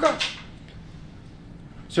tzedakah.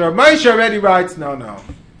 So Rabbi Moshe already writes, no.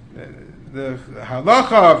 The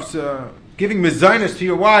halacha of giving mezainis to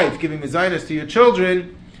your wife, giving mezainis to your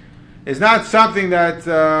children, is not something that's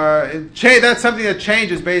something that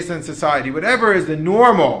changes based on society. Whatever is the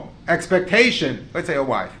normal expectation, let's say a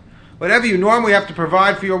wife, whatever you normally have to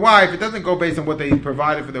provide for your wife, it doesn't go based on what they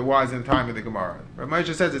provided for their wives in the time of the Gemara. Rabbi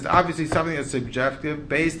Moshe says it's obviously something that's subjective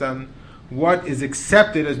based on what is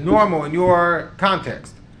accepted as normal in your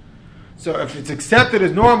context. So if it's accepted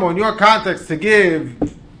as normal in your context to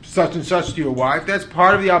give such and such to your wife, that's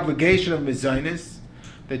part of the obligation of mezainis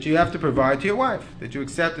that you have to provide to your wife, that you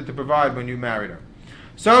accepted to provide when you married her.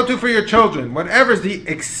 So too for your children. Whatever is the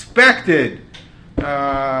expected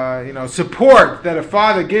support that a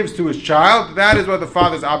father gives to his child, that is what the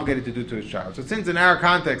father is obligated to do to his child. So since in our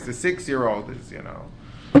context the 6-year-old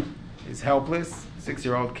is helpless,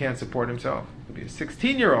 6-year-old can't support himself. It could be a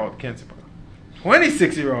 16-year-old can't support.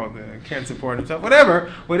 26-year-old can't support himself.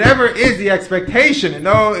 Whatever is the expectation in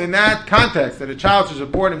that context that a child should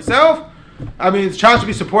support himself. The child should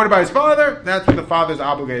be supported by his father. That's what the father is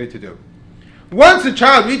obligated to do. Once the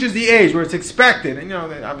child reaches the age where it's expected, and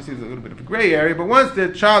obviously there's a little bit of a gray area, but once the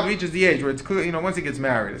child reaches the age where it's clear, once he gets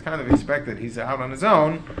married, it's kind of expected he's out on his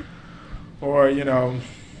own, or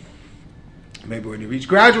maybe when you reach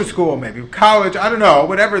graduate school, maybe college, I don't know,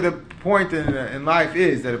 whatever the point in life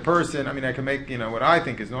is that a person, I can make, what I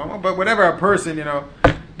think is normal, but whatever a person,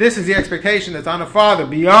 this is the expectation that's on a father.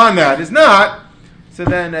 Beyond that is not. So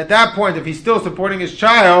then at that point, if he's still supporting his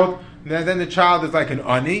child, then the child is like an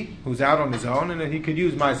ani who's out on his own, and then he could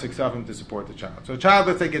use Maaser Kesafim to support the child. So a child,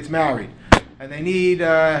 let's say, gets married, and they need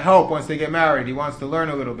help once they get married. He wants to learn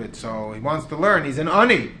a little bit, so he wants to learn. He's an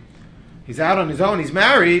ani. He's out on his own. He's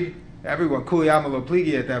married. Everyone, kuli amalo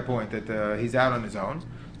pligi at that point, that he's out on his own.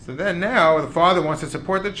 So then now the father wants to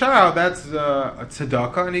support the child. That's a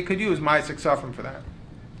tzedakah, and he could use Maaser Kesafim for that.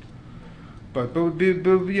 But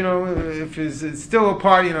if it's still a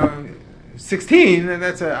part, 16, then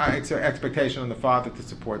that's an expectation on the father to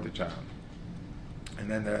support the child. And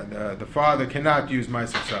then the father cannot use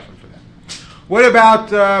Maaser Kesafim for that. What about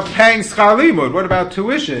paying schar limud? What about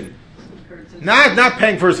tuition? Not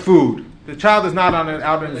paying for his food. The child is not out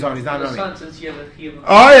on his own. He's not on his own. You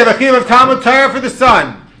have a chiyuv of Talmud Torah for the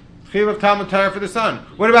son. Chiyuv of Talmud Torah for the son.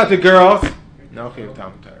 What about the girls? No chiyuv of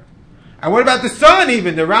Talmud Torah. And what about the son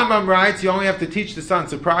even? The Rambam writes you only have to teach the son,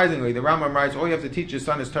 surprisingly. The Rambam writes all you have to teach your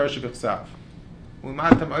son is Torah Shebechsav. You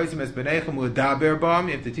have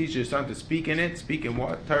to teach your son to speak in it. Speak in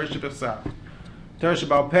what? Torah Shebechsav. Torah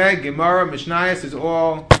Shebal Peh, Gemara, Mishnayos is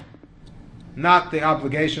all not the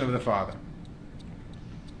obligation of the father.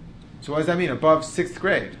 So what does that mean? Above 6th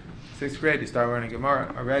grade. 6th grade you start learning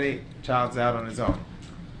Gemara. Already, child's out on his own.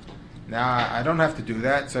 Now, I don't have to do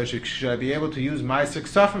that, so should I be able to use Maaser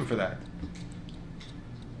Kesafim for that?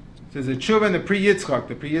 So there's a tshuva in the Pri Yitzchak.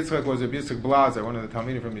 The Pri Yitzchak was a Yitzchak Blazer, one of the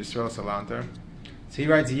Talmidim from Yisrael Salanter. So he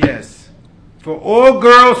writes, yes, for all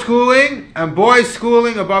girls schooling and boys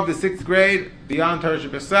schooling above the 6th grade, beyond Torah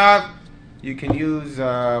Shebesav, you can use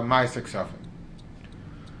Maaser Kesafim.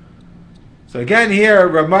 So again here,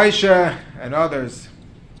 Rav Moshe and others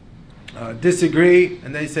disagree,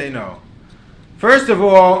 and they say no. First of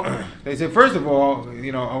all, a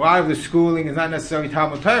lot of the schooling is not necessarily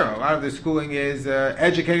Talmud Torah. A lot of the schooling is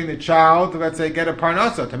educating the child to, let's say, get a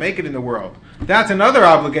parnasa, to make it in the world. That's another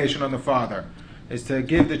obligation on the father, is to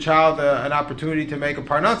give the child an opportunity to make a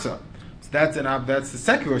parnasa. So that's the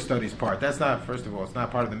secular studies part. That's not, first of all, it's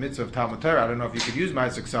not part of the mitzvah of Talmud Torah. I don't know if you could use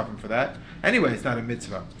Maaser Kesafim for that. Anyway, it's not a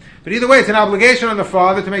mitzvah. But either way, it's an obligation on the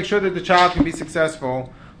father to make sure that the child can be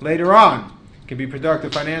successful later on, can be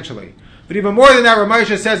productive financially. But even more than that, Rav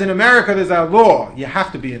Moshe says in America there's a law, you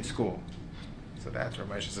have to be in school. So that's Rav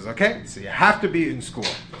Moshe says, okay, so you have to be in school.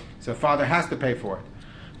 So father has to pay for it.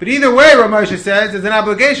 But either way, Rav Moshe says, there's an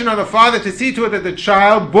obligation on the father to see to it that the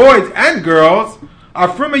child, boys and girls, are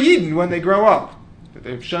from a Yidden when they grow up. That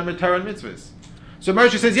they're Shemer Torah and mitzvahs. So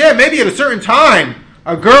Moshe says, yeah, maybe at a certain time,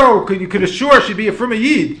 a girl, you could assure she'd be a from a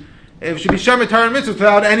Yid, if she'd be Shemer Torah and mitzvahs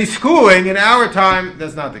without any schooling. In our time,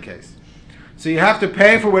 that's not the case. So you have to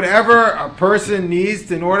pay for whatever a person needs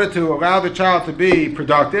in order to allow the child to be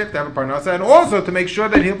productive, to have a parnasa, and also to make sure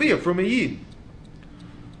that he'll be a from a Yid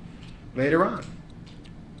later on.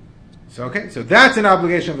 So so that's an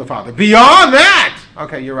obligation of the father. Beyond that,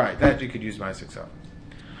 okay, you're right, that you could use Maaser Kesafim.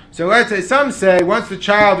 So let's say, some say, once the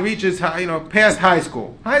child reaches, past high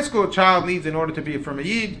school a child needs in order to be a from a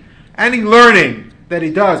Yid, any learning that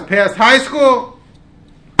he does past high school,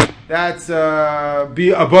 that's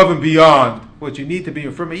be above and beyond what you need to be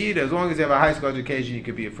a from a Yid. As long as you have a high school education, you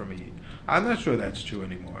could be a from a Yid. I'm not sure that's true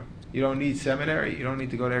anymore. You don't need seminary. You don't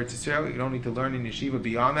need to go to Eretz Yisrael. You don't need to learn in yeshiva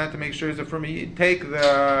beyond that to make sure it's a from a Yid.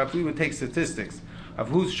 If we would take statistics of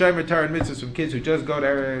who's Shemer Torah and mitzvahs from kids who just go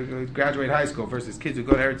to graduate high school versus kids who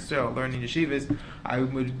go to Eretz Yisrael learning yeshivas, I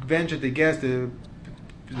would venture to guess the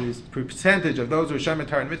percentage of those who are Shemer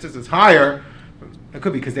Torah and mitzvahs is higher. It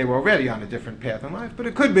could be because they were already on a different path in life, but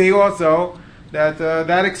it could be also that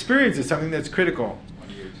that experience is something that's critical. 1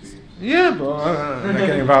 year, 2 years. Yeah, but I'm not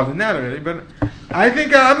getting involved in that already. But I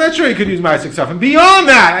think I'm not sure you could use Maaser Kesafim. Beyond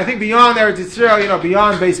that, I think beyond Eretz Yisrael,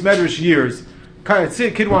 beyond base medrash years,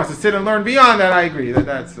 kid wants to sit and learn. Beyond that, I agree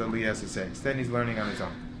that's the SSA. Then he's learning on his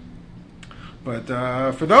own. But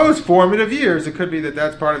for those formative years, it could be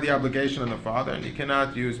that's part of the obligation on the father, and you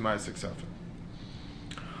cannot use Maaser Kesafim.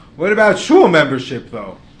 What about shul membership,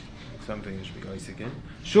 though? Something you should be basic in.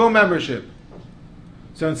 Shul membership.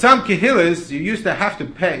 So in some kehillas, you used to have to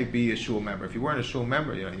be a shul member. If you weren't a shul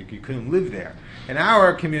member, you couldn't live there. In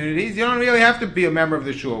our communities, you don't really have to be a member of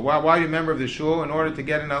the shul. Why are you a member of the shul? In order to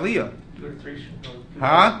get an aliyah. You go to 3 shuls.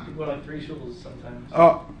 Huh? You go to 3 shuls sometimes.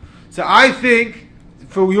 Oh, so I think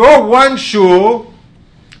for your one shul,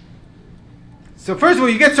 so first of all,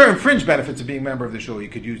 you get certain fringe benefits of being a member of the shul. You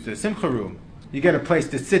could use the simcha room. You get a place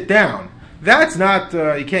to sit down. That's not,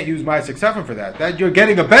 you can't use Maaser Kesafim for that. That you're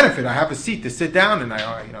getting a benefit. I have a seat to sit down in,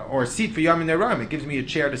 or a seat for Yom Ne'erim. It gives me a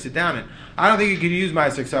chair to sit down in. I don't think you can use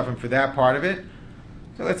Maaser Kesafim for that part of it.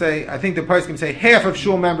 So let's say, I think the person can say half of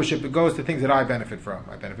shul membership, it goes to things that I benefit from.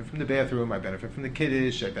 I benefit from the bathroom, I benefit from the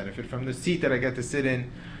kiddush, I benefit from the seat that I get to sit in.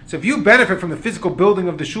 So if you benefit from the physical building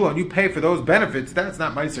of the shul and you pay for those benefits, that's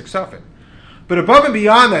not Maaser Kesafim. But above and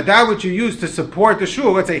beyond that which you use to support the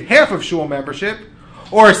shul, let's say half of shul membership,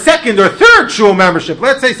 or a second or third shul membership.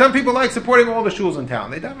 Let's say some people like supporting all the shuls in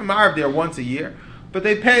town. They daven ma'ariv there once a year, but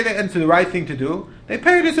they pay, and it's the right thing to do. They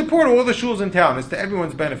pay to support all the shuls in town. It's to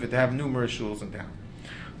everyone's benefit to have numerous shuls in town.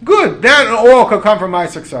 Good. That all could come from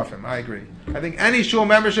Maaser Kesafim. I agree. I think any shul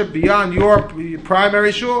membership beyond your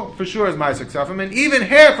primary shul, for sure, is Maaser Kesafim, and even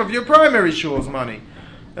half of your primary shul's money.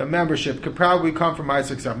 Membership could probably come from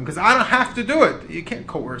Maaser Kesafim, because I don't have to do it. You can't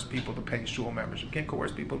coerce people to pay shul membership. You can't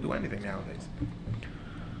coerce people to do anything nowadays.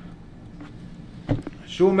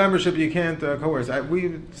 Shul membership you can't coerce.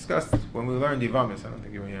 We discussed when we learned Yivamis. I don't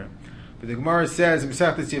think you were here, but the Gemara says in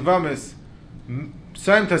Masechtas Yivamis,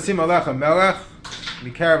 "Saim tasim alecha melech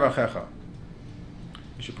mikarav achecha."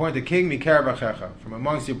 You should appoint a king mikarav achecha from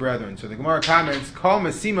amongst your brethren. So the Gemara comments, "Kol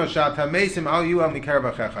mesima shatamesim al yu al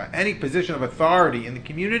mikarav achecha." Any position of authority in the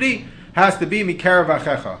community has to be mikarav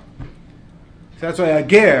achecha. So that's why a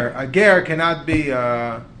ger cannot be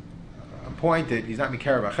appointed. He's not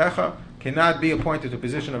mikarav achecha. Cannot be appointed to a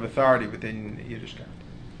position of authority within Yiddishkeit.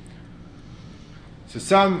 So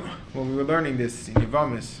when we were learning this in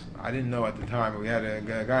Yivamis, I didn't know at the time, but we had a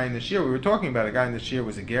guy in the Shiur, we were talking about a guy in the Shiur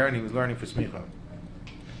was a ger, and he was learning for smicha.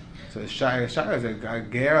 So Shai is a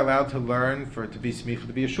ger allowed to learn to be smicha,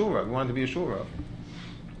 to be a shul? We wanted to be a shul.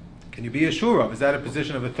 Can you be a shul? Is that a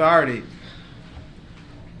position of authority?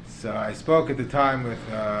 So I spoke at the time with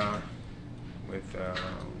with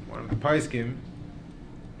one of the Paiskim,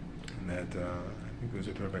 and that I think it was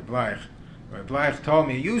with Rabbi Bleich. Rabbi Bleich told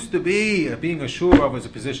me it used to be being a shura was a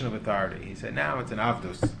position of authority. He said now it's an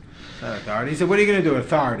avdus, not authority. He said, what are you going to do?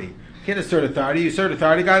 Authority. You can't assert authority. You assert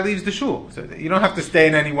authority, guy leaves the shul. So you don't have to stay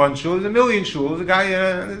in any one shul. There's a million shuls. The guy,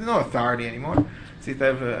 there's no authority anymore. So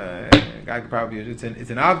a guy could probably it's an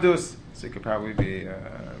avdus, so it could probably be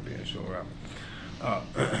a shul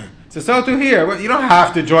rabbi. So too here, well, you don't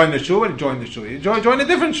have to join the shul. When you join the shul, you join a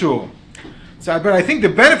different shul. So, but I think the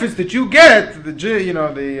benefits that you get,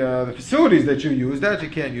 the facilities that you use, that you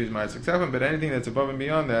can't use Maaser Kesafim, but anything that's above and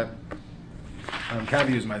beyond that can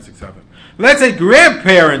be used Maaser Kesafim. Let's say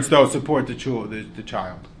grandparents though support the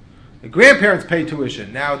child. The grandparents pay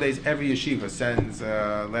tuition. Nowadays, every yeshiva sends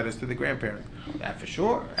letters to the grandparents. That for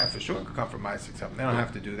sure could come from Maaser Kesafim. They don't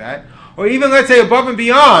have to do that. Or even let's say above and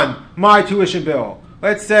beyond my tuition bill.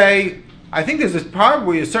 Let's say, I think there's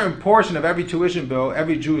probably a certain portion of every tuition bill,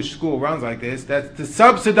 every Jewish school runs like this, that's to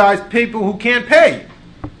subsidize people who can't pay.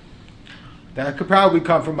 That could probably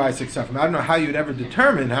come from Maaser Kesafim. I don't know how you'd ever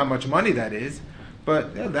determine how much money that is,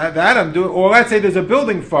 but that I'm doing. Or let's say there's a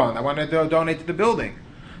building fund. I want to donate to the building.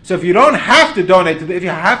 So if you don't have to donate if you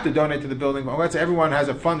have to donate to the building, well, let's say everyone has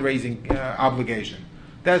a fundraising obligation.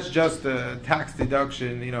 That's just a tax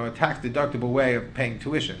deduction, a tax deductible way of paying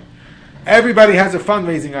tuition. Everybody has a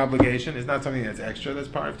fundraising obligation. It's not something that's extra. That's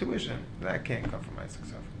part of tuition. That can't come from Maaser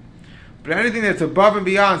Kesafim. But anything that's above and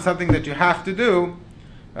beyond something that you have to do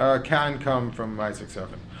can come from Maaser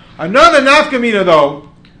Kesafim. Another nafkamina though.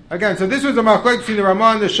 Again, so this was a machlek between the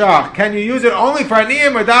Ramah and the Shach. Can you use it only for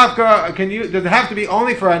aniyim or dafka? Does it have to be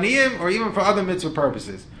only for aniyim or even for other mitzvah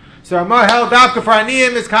purposes? So Ramah held dafka for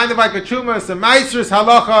aniyim is kind of like a truma. It's a meiser's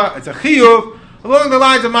halacha. It's a chiyuv along the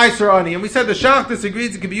lines of meiser ani. And we said the Shach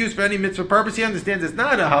disagrees. It can be used for any mitzvah purpose. He understands it's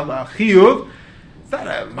not a chiyuv. It's not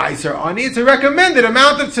a meiser ani. It's a recommended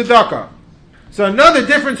amount of tzedakah. So another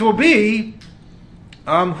difference will be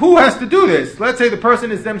who has to do this. Let's say the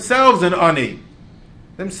person is themselves an ani.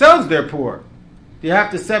 Themselves they're poor. You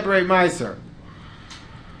have to separate Maaser.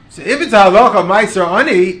 So if it's a halacha Maaser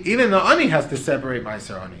ani, even the ani has to separate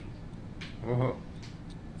Maaser ani. So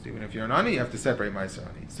even if you're an ani, you have to separate Maaser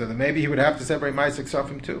ani. So then maybe he would have to separate Maaser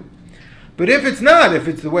Kesafim too. But if it's not, if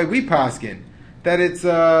it's the way we paskin, that it's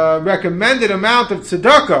a recommended amount of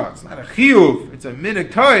tzedakah, it's not a chiyuv, it's a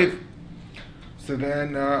minig toiv, so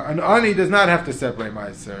then an ani does not have to separate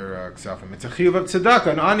Maaser Kesafim. It's a chiyuv of tzedakah.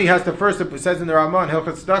 An ani has to first, it says in the Ramah,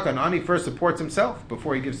 Hilchot tzedakah, an ani first supports himself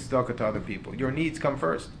before he gives tzedakah to other people. Your needs come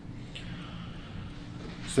first.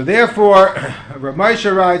 So therefore, Rav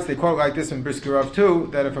Moshe writes, they quote like this in Briskerov too,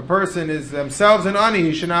 that if a person is themselves an ani,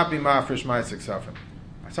 he should not be mafresh Maaser Kesafim.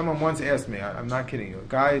 Someone once asked me, I'm not kidding you, a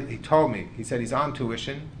guy, he told me, he said he's on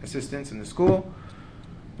tuition assistance in the school,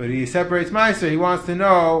 but he separates Maaser. He wants to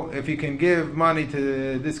know if he can give money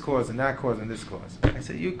to this cause and that cause and this cause. I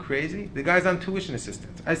said, you crazy? The guy's on tuition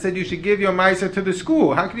assistance. I said, you should give your Maaser to the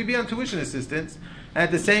school. How can you be on tuition assistance and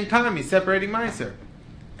at the same time he's separating Maaser?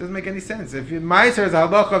 Doesn't make any sense. If your Maaser is a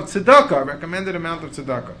halacha of tzedakah, recommended amount of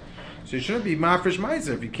tzedakah, so you shouldn't be mafresh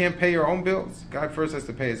Maaser. If you can't pay your own bills, God first has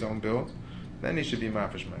to pay his own bills, then he should be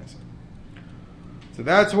mafresh Maaser. So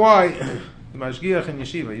that's why the mashgiach in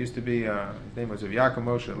yeshiva used to be, his name was Rav Yaakov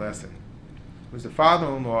Moshe Lesson. He was the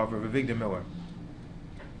father-in-law of Rav Avigdor Miller,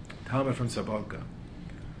 Talmud from Sabolka.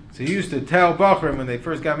 So he used to tell Bachrim when they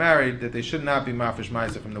first got married that they should not be mafresh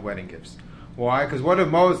Maaser from the wedding gifts. Why? Because what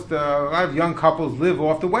if a lot of young couples live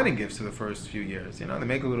off the wedding gifts for the first few years? They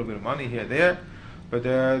make a little bit of money here, there, but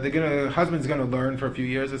husband's gonna learn for a few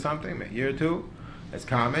years or something, a year or two. That's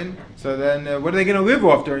common. So then, what are they going to live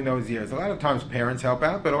off during those years? A lot of times parents help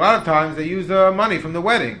out, but a lot of times they use money from the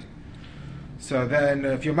wedding. So then,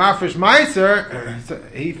 if you're mafresh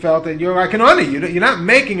Maaser, he felt that you're like an ani. You're not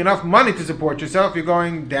making enough money to support yourself. You're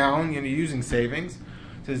going down. You're using savings.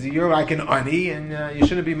 Says you're like an ani, and you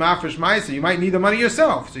shouldn't be mafresh Maaser. You might need the money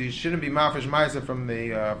yourself, so you shouldn't be mafresh Maaser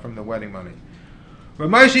from the wedding money. But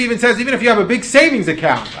Moshe even says, even if you have a big savings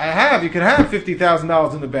account, you can have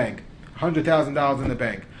 $50,000 in the bank. $100,000 in the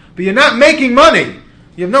bank. But you're not making money.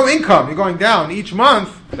 You have no income. You're going down each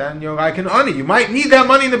month. Then you're like an ani. You might need that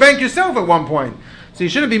money in the bank yourself at one point. So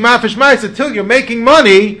you shouldn't be mafresh Maaser until you're making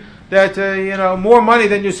money that, more money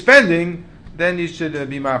than you're spending, then you should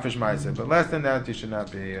be mafresh Maaser. But less than that, you should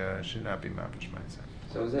not be mafresh Maaser.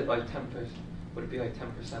 So is it like 10%? Would it be like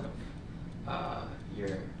 10% of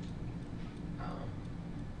your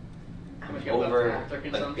How much you over after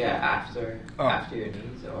consumption? After your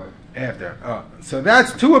needs or after? So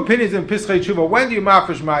that's two opinions in Pischei Tshuva. When do you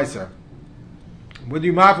mafresh Maaser?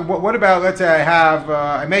 What about, let's say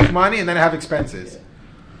I make money and then I have expenses.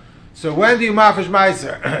 So when do you mafresh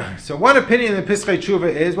Maaser? So one opinion in the Pischei Tshuva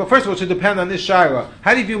is, well, first of all, it should depend on this shaila.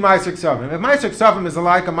 How do you view Maaser Kesafim? If Maaser Kesafim is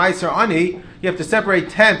like a Maaser Ani, you have to separate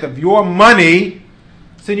 10th of your money.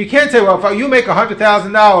 So you can't say, well, if you make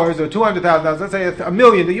 $100,000 or $200,000, let's say $1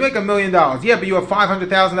 million, you make $1 million. Yeah, but you have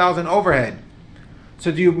 $500,000 in overhead.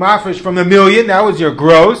 So do you mafresh from the $1 million, that was your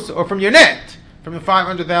gross, or from your net, from the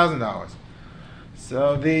 $500,000?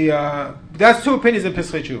 So that's two opinions in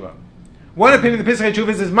Pischei Tshuva. One opinion in the Pischei Tshuva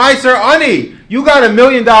is Maaser Ani. You got $1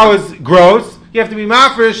 million gross. You have to be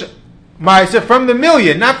mafresh Maaser from the $1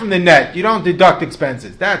 million, not from the net. You don't deduct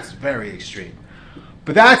expenses. That's very extreme.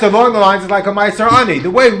 But that's along the lines of like a Maaser Ani. The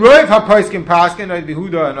way Rav HaPoskim Paskin, like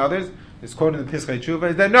Behuda and others, is quoted in the Pischei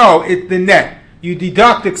Tshuva, is that no, it's the net. You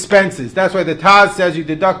deduct expenses. That's why the Taz says you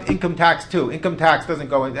deduct income tax too. Income tax doesn't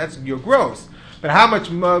go in, that's your gross. But how much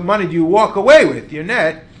money do you walk away with, your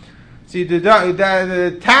net? So you deduct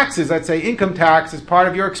the taxes, let's say income tax is part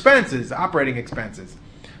of your expenses, operating expenses.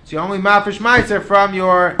 So you only mafresh Maaser from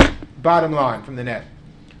your bottom line, from the net,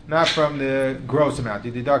 not from the gross amount.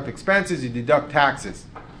 You deduct expenses, you deduct taxes.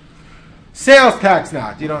 Sales tax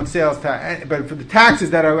not. You don't sales tax, but for the taxes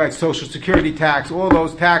that are like Social Security tax, all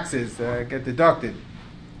those taxes get deducted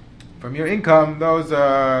from your income. Those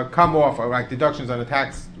come off, or like deductions on a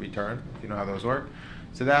tax return, if you know how those work.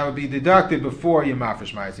 So that would be deducted before you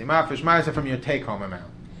mafresh Maaser. You mafresh Maaser from your take-home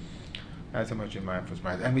amount. That's how much you mafresh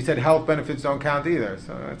Maaser. And we said health benefits don't count either.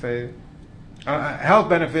 So let's say health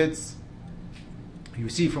benefits you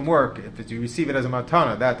receive from work. If you receive it as a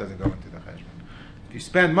matana, that doesn't go into the cheshbon. If you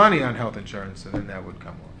spend money on health insurance, then that would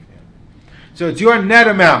come off. Yeah. So it's your net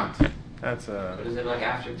amount. That's But is it like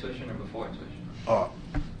after tuition or before tuition?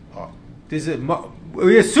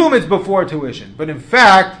 We assume it's before tuition, but in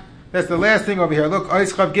fact. That's the last thing over here. Look,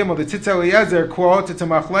 Ois Chav Gimel, the Tzitz Eliezer quotes, it's a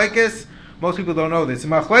machlekes. Most people don't know this. It's a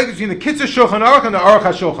machlekes between the Kitzur Shulchan Aruch and the Aruch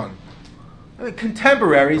HaShulchan.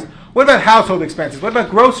 Contemporaries. What about household expenses? What about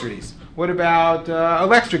groceries? What about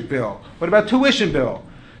electric bill? What about tuition bill?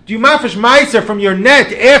 Do you mafresh Maaser from your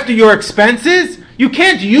net after your expenses? You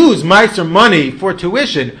can't use Maaser money for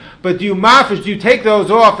tuition, but do you take those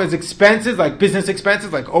off as expenses, like business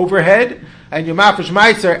expenses, like overhead, and you mafresh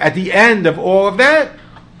Maaser at the end of all of that?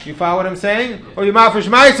 You follow what I'm saying? Or you mafresh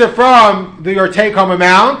Maaser from your take-home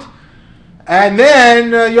amount, and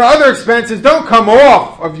then your other expenses don't come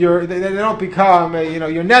off of your. They don't become.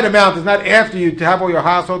 Your net amount is not after you to have all your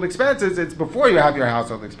household expenses. It's before you have your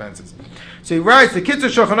household expenses. So he writes. The Kitzur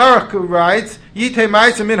Shulchan Aruch writes, "Yitei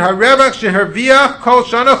Maaser min harevach sheherviach kol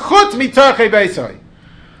shana chutz mitzarchei beisai."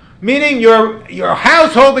 Meaning your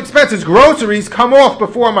household expenses, groceries, come off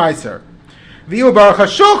before Maaser. V'yu baruch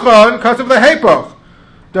HaShulchan kasav lehepoch.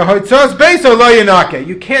 The hoitzos beiso lo yanake.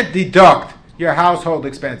 You can't deduct your household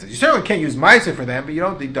expenses. You certainly can't use Maaser for them, but you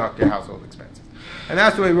don't deduct your household expenses. And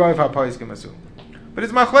that's the way Rav HaPoskim assume. But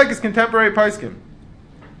it's machlekes contemporary poskim.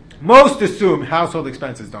 Most assume household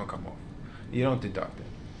expenses don't come off. You don't deduct it.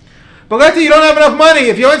 But let's say you don't have enough money.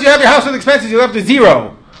 If once you have your household expenses, you're left to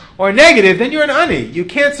zero or negative, then you're an ani. You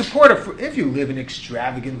can't support if you live an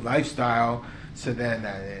extravagant lifestyle. So then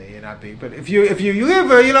you're not being. But if you live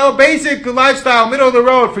a basic lifestyle, middle of the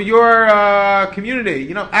road for your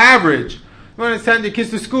community, average. You want to send your kids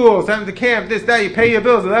to school, send them to camp, this, that. You pay your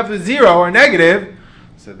bills, they're left with zero or negative.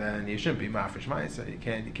 So then you shouldn't be mafresh Maaser. You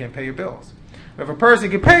can't pay your bills. If a person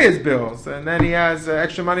can pay his bills and then he has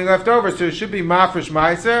extra money left over, so it should be mafresh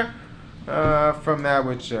Maaser from that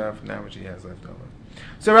which he has left over.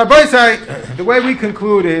 So Rabbi say, the way we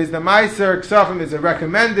conclude is the Maaser Kesafim is a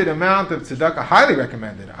recommended amount of tzedakah, highly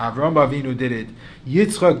recommended. Avraham Avinu did it,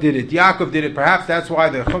 Yitzchak did it, Yaakov did it. Perhaps that's why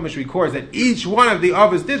the Chumash records that each one of the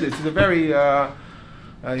Avos did this. It's a very,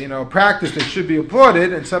 practice that should be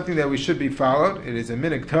applauded and something that we should be followed. It is a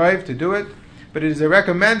minig tov to do it, but it is a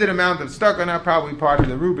recommended amount of tzedakah, not probably part of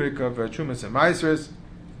the rubric of Trumas and Maaseres.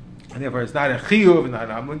 And therefore, it's not a chiyuv, not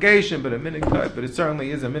an obligation, but a minig tov. But it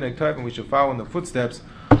certainly is a minig tov, and we should follow in the footsteps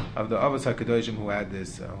of the Avos HaKadoshim who had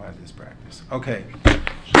this practice. Okay.